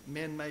family.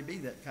 Men may be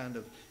that kind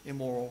of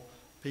immoral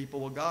people.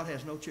 Well, God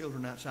has no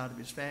children outside of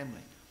his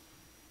family.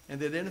 And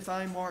the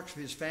identifying marks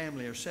of his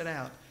family are set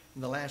out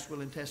in the last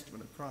will and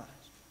testament of Christ.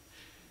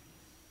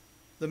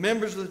 The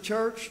members of the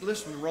church,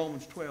 listen to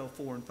Romans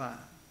 12:4 and 5.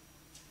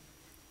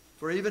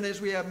 For even as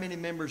we have many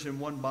members in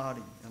one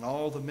body, and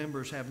all the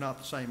members have not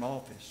the same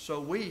office, so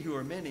we who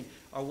are many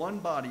are one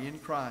body in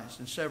Christ,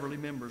 and severally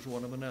members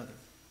one of another.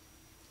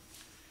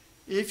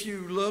 If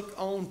you look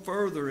on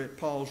further at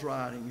Paul's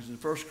writings in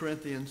 1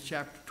 Corinthians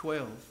chapter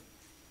 12,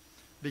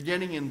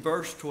 beginning in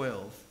verse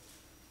 12,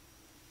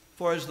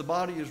 for as the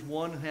body is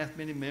one and hath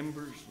many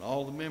members, and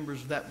all the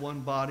members of that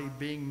one body,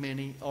 being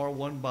many, are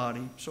one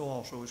body, so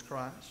also is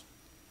Christ.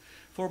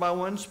 For by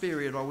one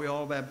Spirit are we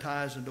all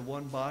baptized into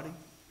one body,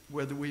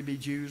 whether we be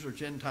Jews or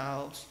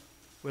Gentiles,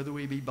 whether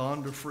we be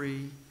bond or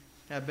free,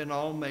 have been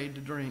all made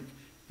to drink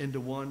into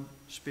one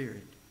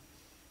Spirit.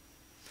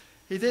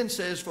 He then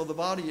says, for the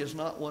body is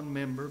not one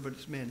member, but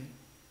it's many.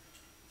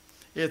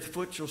 If the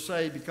foot shall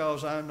say,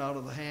 because I am not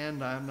of the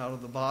hand, I am not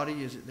of the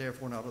body, is it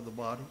therefore not of the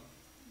body?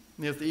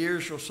 And if the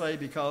ear shall say,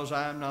 because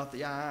I am not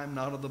the eye, I am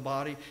not of the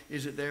body,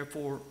 is it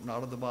therefore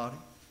not of the body?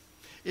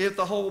 If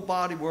the whole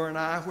body were an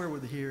eye, where were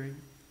the hearing?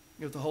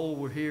 If the whole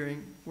were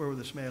hearing, where were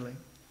the smelling?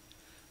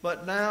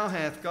 But now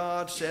hath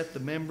God set the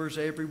members,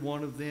 every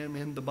one of them,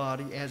 in the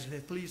body as it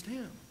hath pleased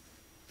him.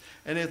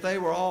 And if they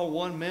were all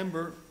one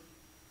member,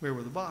 where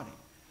were the body?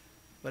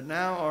 But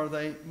now are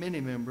they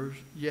many members,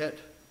 yet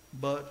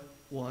but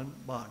one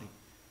body.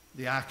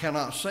 The eye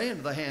cannot say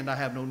unto the hand, I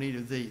have no need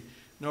of thee,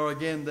 nor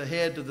again the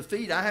head to the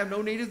feet, I have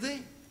no need of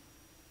thee.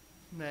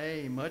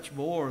 Nay, much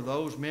more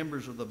those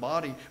members of the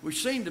body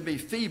which seem to be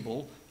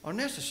feeble are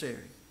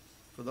necessary.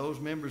 For those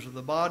members of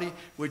the body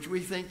which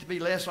we think to be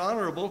less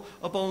honorable,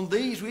 upon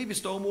these we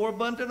bestow more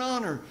abundant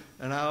honor,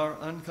 and our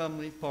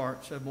uncomely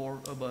parts have more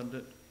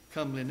abundant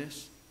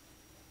comeliness.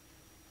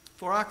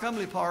 For our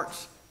comely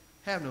parts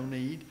have no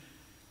need,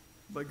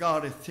 but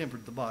God hath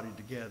tempered the body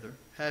together,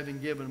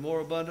 having given more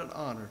abundant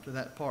honor to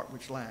that part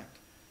which lacked,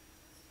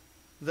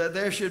 that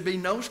there should be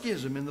no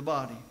schism in the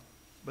body,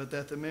 but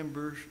that the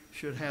members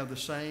should have the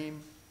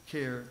same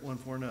care one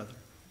for another.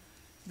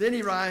 Then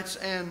he writes,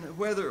 and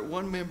whether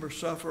one member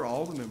suffer,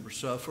 all the members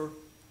suffer,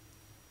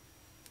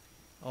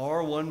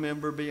 or one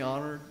member be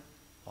honored,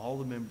 all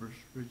the members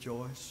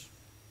rejoice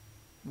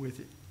with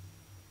it.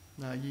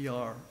 Now ye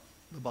are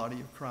the body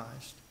of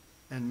Christ,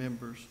 and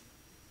members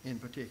in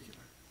particular.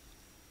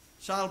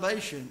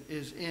 Salvation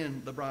is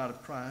in the bride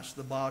of Christ,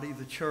 the body,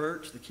 the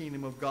church, the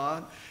kingdom of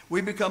God.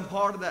 We become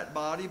part of that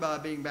body by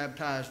being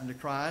baptized into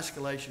Christ,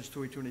 Galatians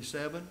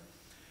 3:27.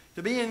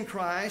 To be in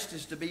Christ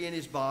is to be in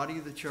his body,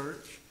 the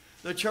church.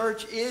 The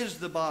church is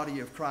the body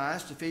of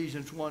Christ,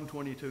 Ephesians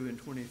 1:22 and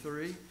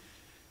 23.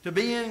 To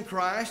be in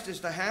Christ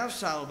is to have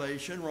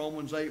salvation,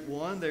 Romans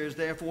 8:1. There is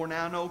therefore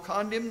now no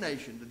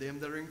condemnation to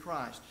them that are in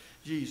Christ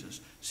Jesus.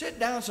 Sit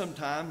down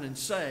sometime and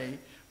say,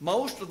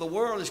 most of the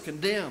world is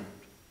condemned.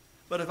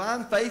 But if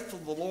I'm faithful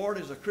to the Lord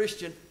as a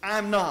Christian,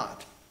 I'm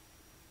not.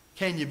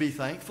 Can you be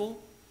thankful?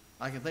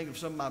 I can think of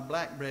some of my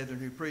black brethren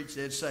who preach.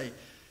 They'd say,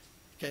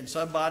 can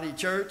somebody,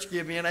 church,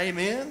 give me an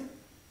amen?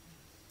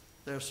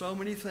 There are so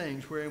many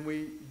things wherein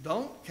we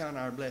don't count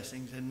our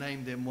blessings and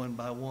name them one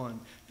by one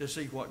to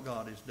see what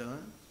God has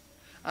done.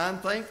 I'm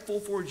thankful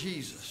for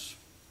Jesus.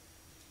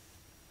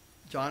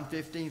 John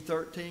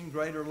 15:13,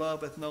 greater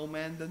love hath no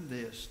man than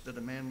this, that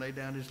a man lay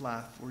down his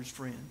life for his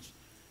friends.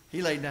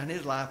 He laid down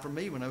his life for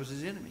me when I was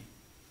his enemy.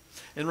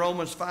 In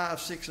Romans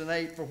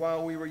 5:6-8, for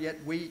while we were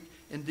yet weak,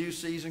 in due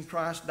season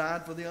Christ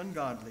died for the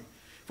ungodly.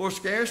 For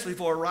scarcely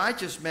for a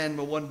righteous man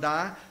will one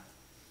die,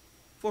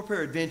 for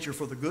peradventure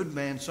for the good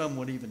man some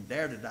would even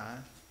dare to die.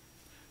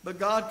 But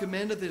God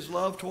commendeth his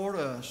love toward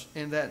us,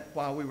 in that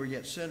while we were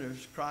yet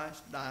sinners,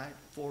 Christ died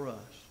for us.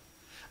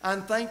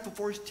 I'm thankful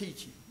for his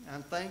teaching.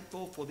 I'm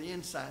thankful for the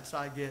insights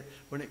I get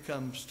when it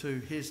comes to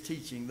his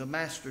teaching, the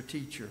master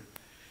teacher.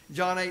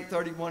 John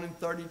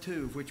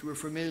 8:31-32, of which we're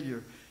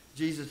familiar.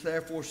 Jesus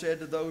therefore said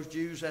to those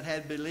Jews that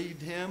had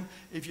believed him,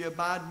 if you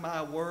abide in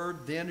my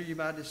word, then are you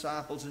my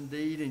disciples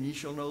indeed, and ye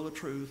shall know the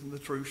truth, and the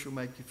truth shall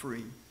make you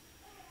free.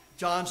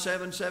 John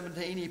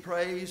 7:17, he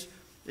prays,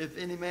 if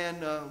any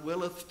man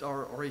willeth,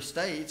 or he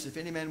states, if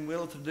any man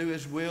willeth to do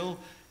his will,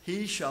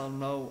 he shall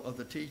know of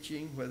the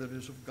teaching, whether it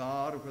is of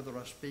God or whether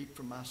I speak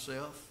from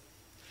myself.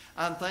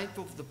 I'm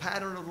thankful for the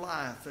pattern of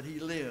life that he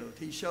lived.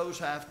 He shows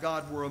how if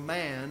God were a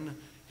man,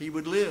 he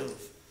would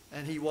live.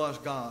 And he was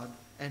God,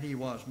 and he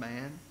was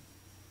man.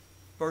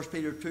 1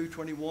 Peter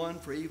 2:21,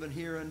 for even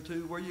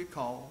hereunto were you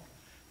called,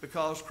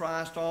 because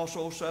Christ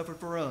also suffered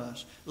for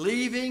us,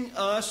 leaving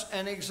us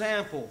an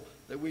example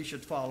that we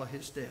should follow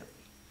his steps.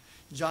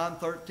 John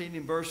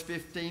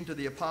 13:15 to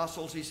the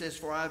apostles, he says,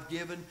 for I have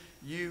given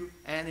you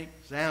an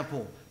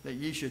example that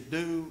ye should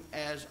do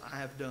as I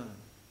have done.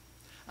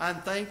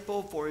 I'm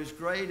thankful for his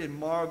great and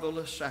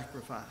marvelous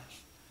sacrifice.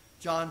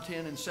 John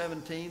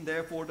 10:17,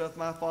 therefore doth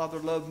my Father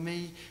love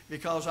me,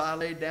 because I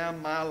laid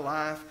down my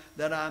life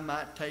that I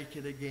might take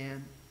it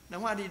again. Now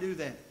why do you do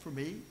that? For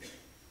me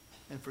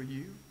and for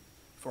you,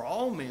 for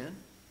all men.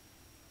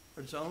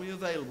 But it's only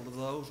available to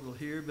those who will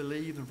hear,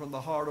 believe, and from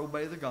the heart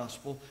obey the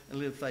gospel and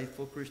live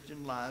faithful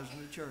Christian lives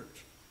in the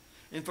church.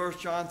 In 1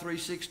 John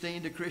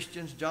 3:16 to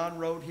Christians, John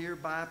wrote,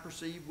 hereby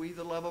perceive we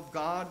the love of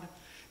God,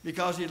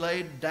 because he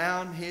laid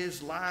down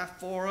his life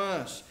for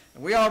us.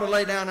 And we ought to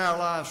lay down our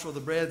lives for the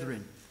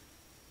brethren.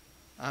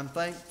 I'm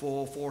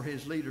thankful for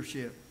his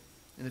leadership.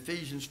 In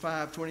Ephesians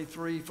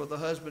 5:23, for the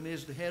husband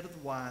is the head of the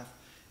wife,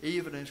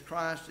 even as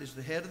Christ is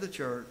the head of the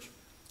church,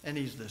 and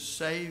he's the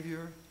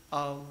Savior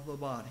of the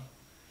body.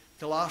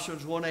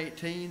 Colossians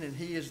 1:18, and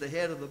he is the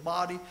head of the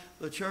body,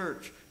 the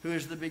church, who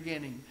is the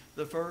beginning,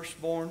 the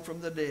firstborn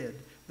from the dead,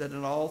 that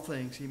in all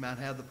things he might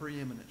have the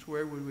preeminence.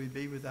 Where would we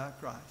be without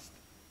Christ?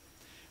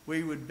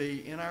 We would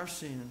be in our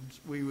sins.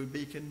 We would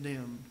be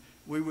condemned.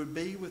 We would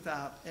be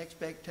without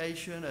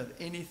expectation of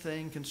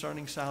anything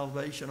concerning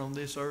salvation on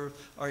this earth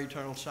or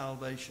eternal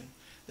salvation.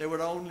 There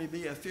would only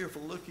be a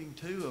fearful looking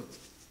to of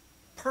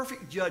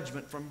perfect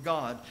judgment from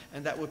God,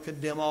 and that would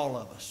condemn all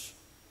of us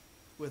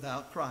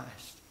without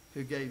Christ,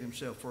 who gave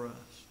himself for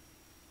us.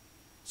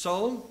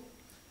 So,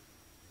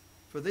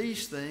 for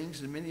these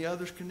things and many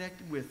others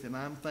connected with him,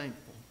 I'm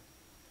thankful.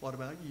 What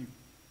about you?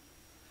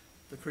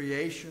 The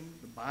creation,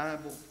 the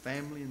Bible,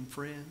 family and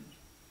friends,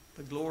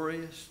 the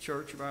glorious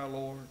church of our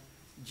Lord,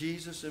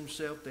 Jesus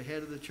himself, the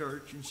head of the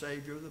church and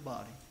Savior of the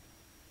body.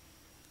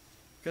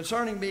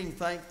 Concerning being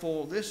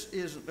thankful, this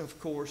isn't, of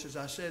course, as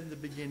I said in the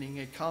beginning,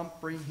 a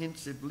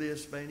comprehensive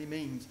list by any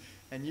means.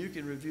 And you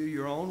can review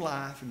your own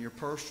life and your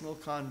personal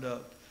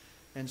conduct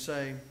and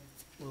say,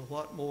 well,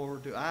 what more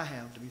do I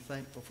have to be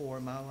thankful for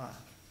in my life?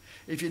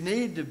 If you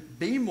need to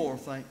be more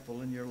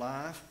thankful in your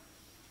life,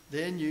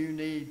 then you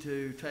need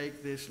to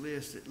take this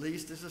list, at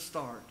least as a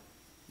start,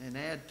 and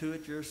add to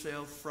it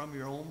yourself from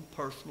your own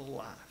personal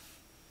life.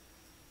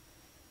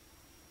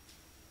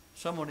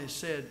 Someone has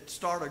said,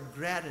 start a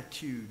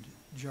gratitude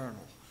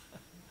journal.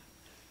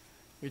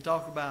 We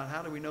talk about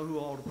how do we know who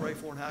all to pray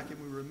for and how can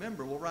we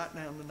remember? Well, write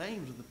down the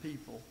names of the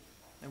people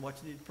and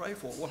what you need to pray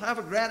for. Well, have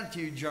a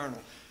gratitude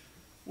journal.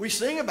 We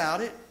sing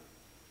about it.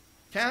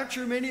 Count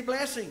your many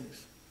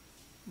blessings.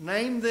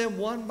 Name them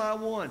one by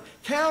one.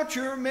 Count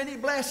your many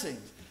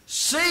blessings.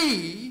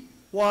 See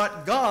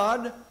what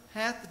God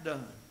hath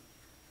done.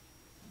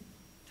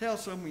 Tell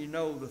someone you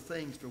know the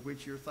things for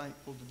which you're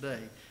thankful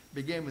today.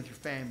 Begin with your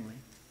family.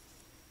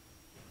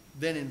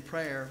 Then in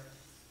prayer,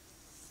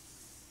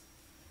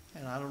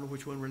 and I don't know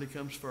which one really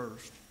comes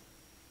first.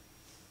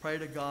 Pray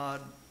to God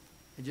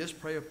and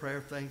just pray a prayer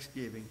of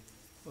thanksgiving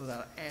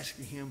without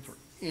asking him for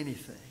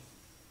anything.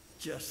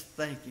 Just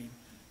thank him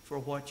for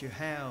what you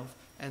have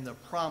and the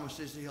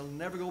promises that he'll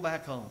never go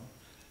back home.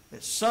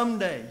 That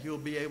someday you'll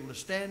be able to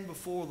stand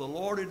before the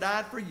Lord who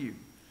died for you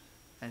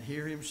and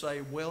hear him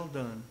say, well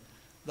done,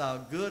 thou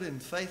good and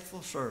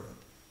faithful servant.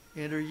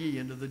 Enter ye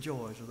into the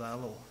joys of thy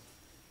Lord.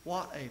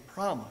 What a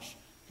promise.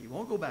 He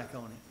won't go back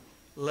on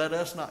it. Let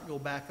us not go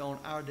back on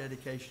our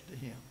dedication to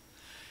him.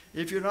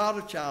 If you're not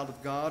a child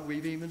of God,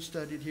 we've even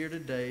studied here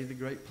today the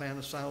great plan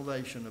of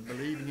salvation, of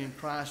believing in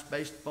Christ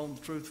based upon the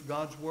truth of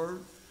God's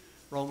Word.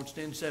 Romans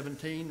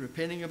 10:17,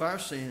 repenting of our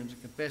sins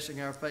and confessing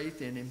our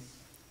faith in Him.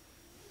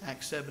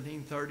 Acts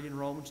 17:30 and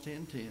Romans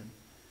 10:10.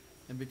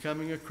 And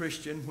becoming a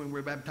Christian when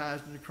we're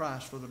baptized into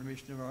Christ for the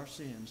remission of our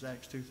sins.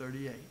 Acts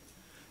 2:38.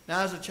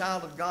 Now, as a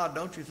child of God,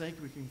 don't you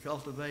think we can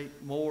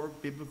cultivate more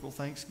biblical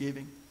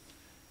thanksgiving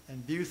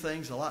and view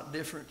things a lot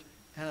different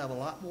and have a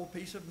lot more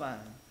peace of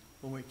mind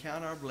when we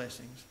count our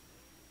blessings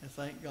and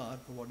thank God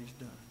for what He's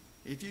done?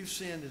 If you've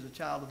sinned as a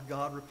child of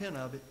God, repent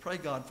of it. Pray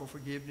God for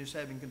forgiveness,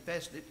 having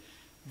confessed it.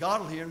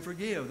 God will hear and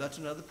forgive. That's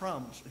another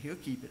promise. He'll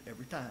keep it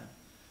every time.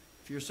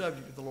 If you're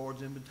subject to the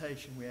Lord's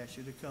invitation, we ask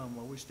you to come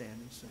while we stand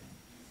and sing.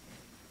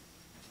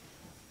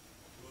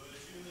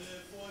 Would you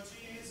live for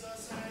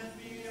Jesus and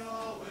be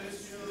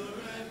always pure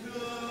and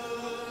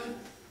good?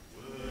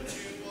 Would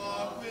you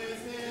walk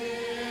with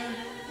Him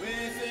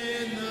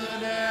within the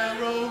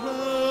narrow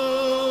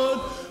road?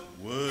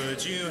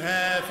 Would you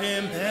have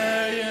Him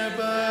bear your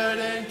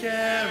burden,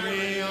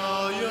 carry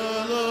all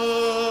your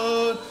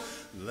load?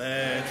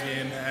 Let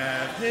Him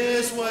have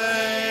His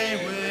way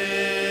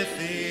with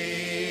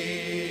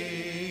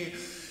thee.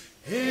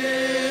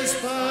 His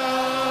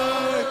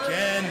power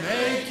can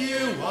make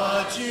you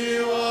what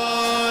you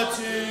ought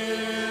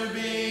to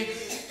be.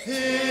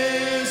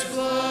 His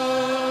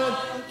blood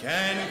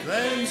can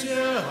cleanse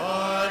your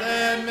heart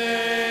and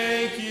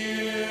make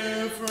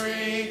you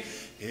free.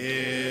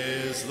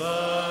 His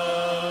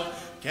love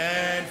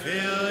can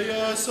fill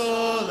your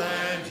soul,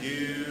 and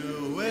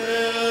you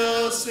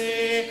will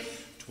see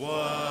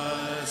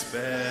 'twas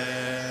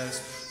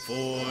best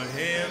for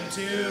Him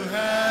to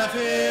have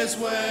His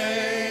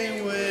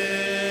way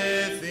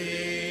with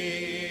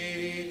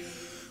thee.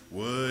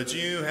 Would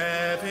you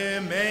have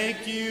Him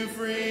make you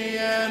free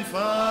and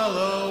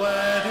follow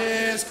at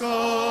His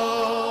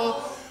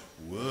call?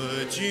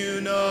 Would you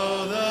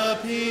know the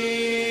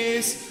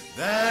peace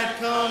that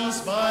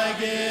comes by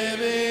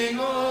giving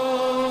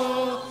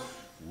all?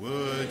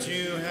 Would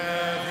you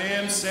have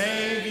Him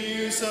save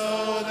you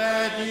so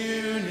that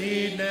you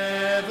need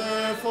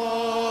never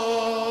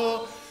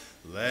fall?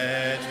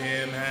 Let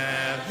Him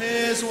have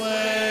His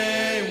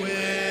way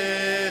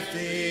with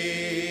thee.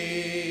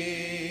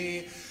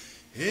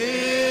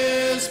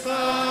 His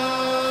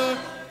power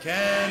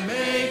can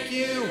make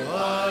you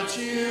what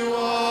you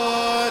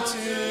ought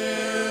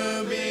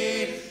to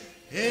be.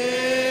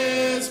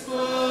 His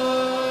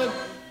blood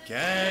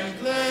can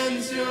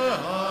cleanse your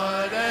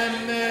heart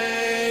and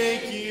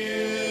make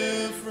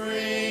you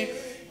free.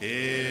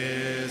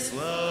 His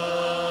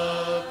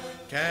love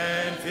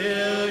can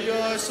fill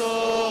your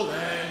soul,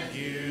 and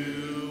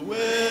you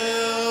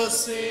will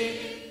see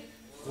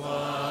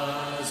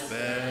 'twas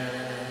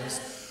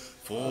best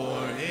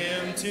for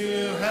Him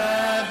to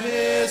have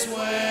His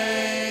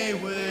way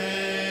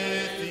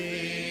with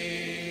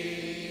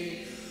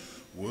thee.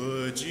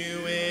 Would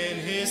you in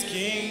His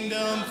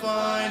kingdom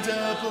find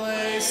a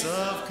place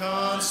of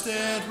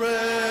constant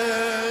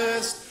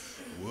rest?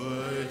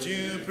 Would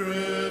you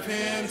prove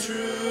Him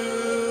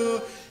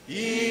true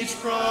each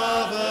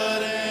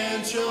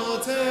providential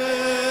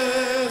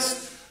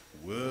test?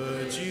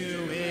 Would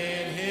you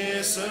in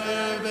His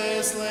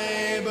service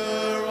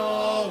labor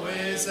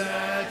always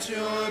at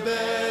your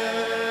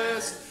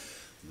best?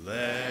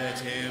 Let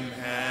Him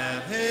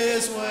have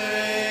His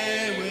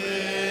way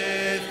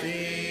with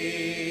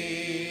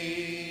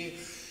thee.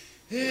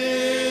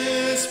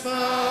 His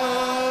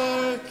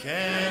power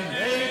can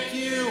make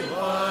you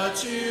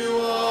what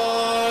you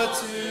ought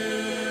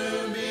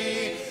to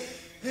be.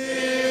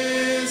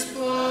 His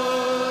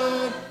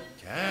blood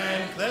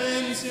can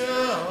cleanse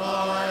your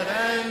heart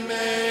and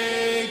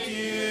make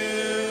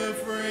you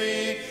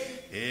free.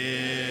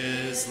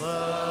 His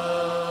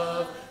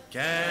love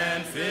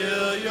can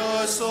fill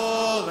your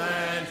soul,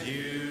 and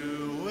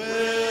you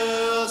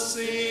will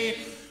see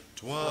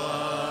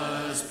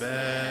 'twas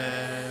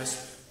best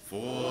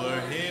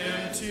for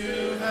Him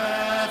to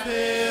have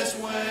His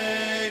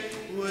way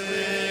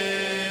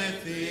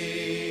with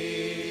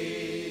thee.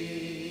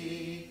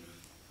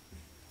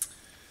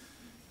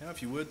 Now,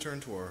 if you would, turn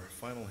to our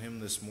final hymn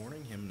this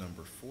morning, hymn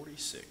number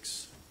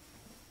 46.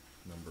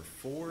 Number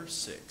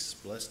 46,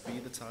 Blessed Be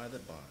the Tie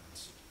That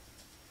Binds.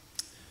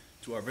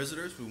 To our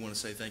visitors, we want to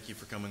say thank you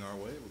for coming our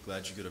way. We're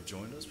glad you could have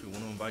joined us. We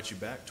want to invite you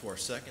back to our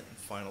second and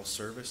final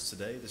service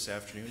today, this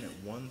afternoon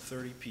at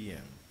 1:30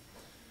 p.m.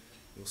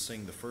 We'll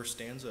sing the first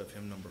stanza of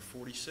hymn number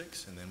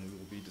 46, and then we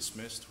will be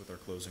dismissed with our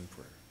closing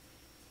prayer.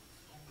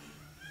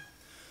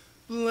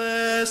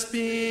 Blessed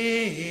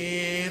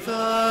be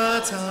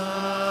the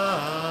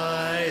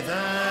tie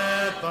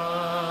that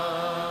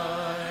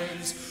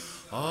binds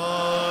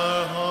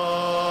our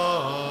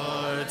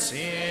hearts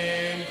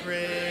in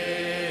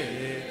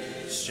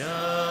Christian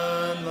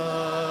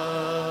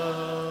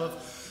love,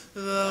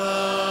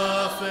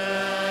 the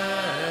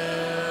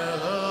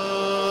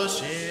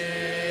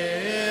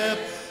fellowship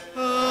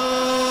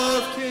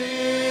of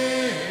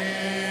kindred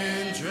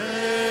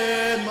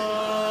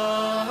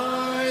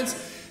minds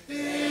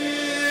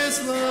is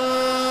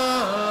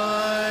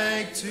life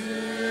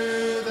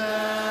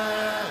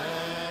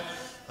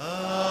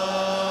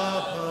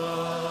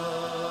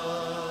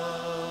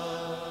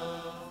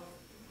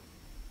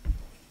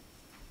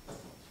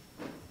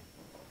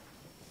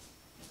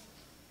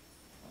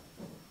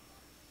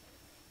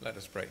Let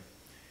us pray.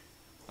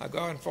 Our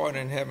God and Father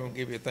in heaven, we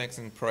give you thanks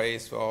and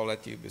praise for all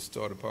that you've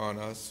bestowed upon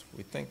us.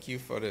 We thank you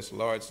for this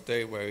Lord's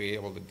Day where we're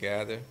able to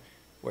gather,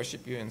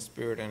 worship you in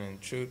spirit and in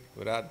truth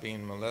without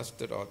being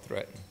molested or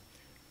threatened.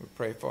 We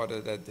pray, Father,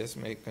 that this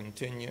may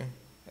continue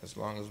as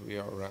long as we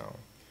are around.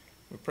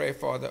 We pray,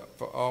 Father,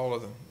 for all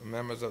of the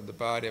members of the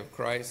body of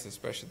Christ,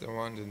 especially the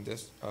ones in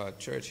this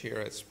church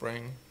here at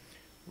Spring.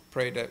 We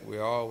pray that we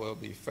all will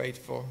be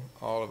faithful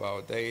all of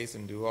our days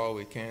and do all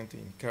we can to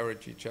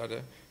encourage each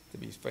other to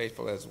be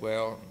faithful as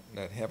well,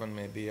 that heaven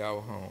may be our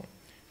home.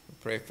 We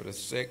pray for the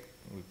sick.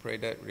 We pray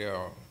that we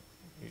are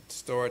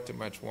restored to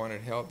much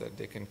wanted health, that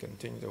they can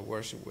continue to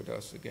worship with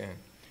us again.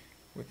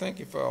 We thank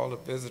you for all the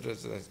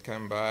visitors that have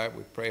come by.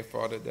 We pray,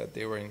 Father, that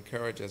they were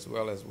encouraged as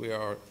well as we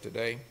are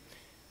today,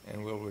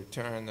 and will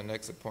return the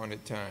next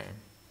appointed time.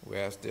 We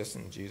ask this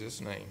in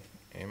Jesus' name.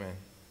 Amen.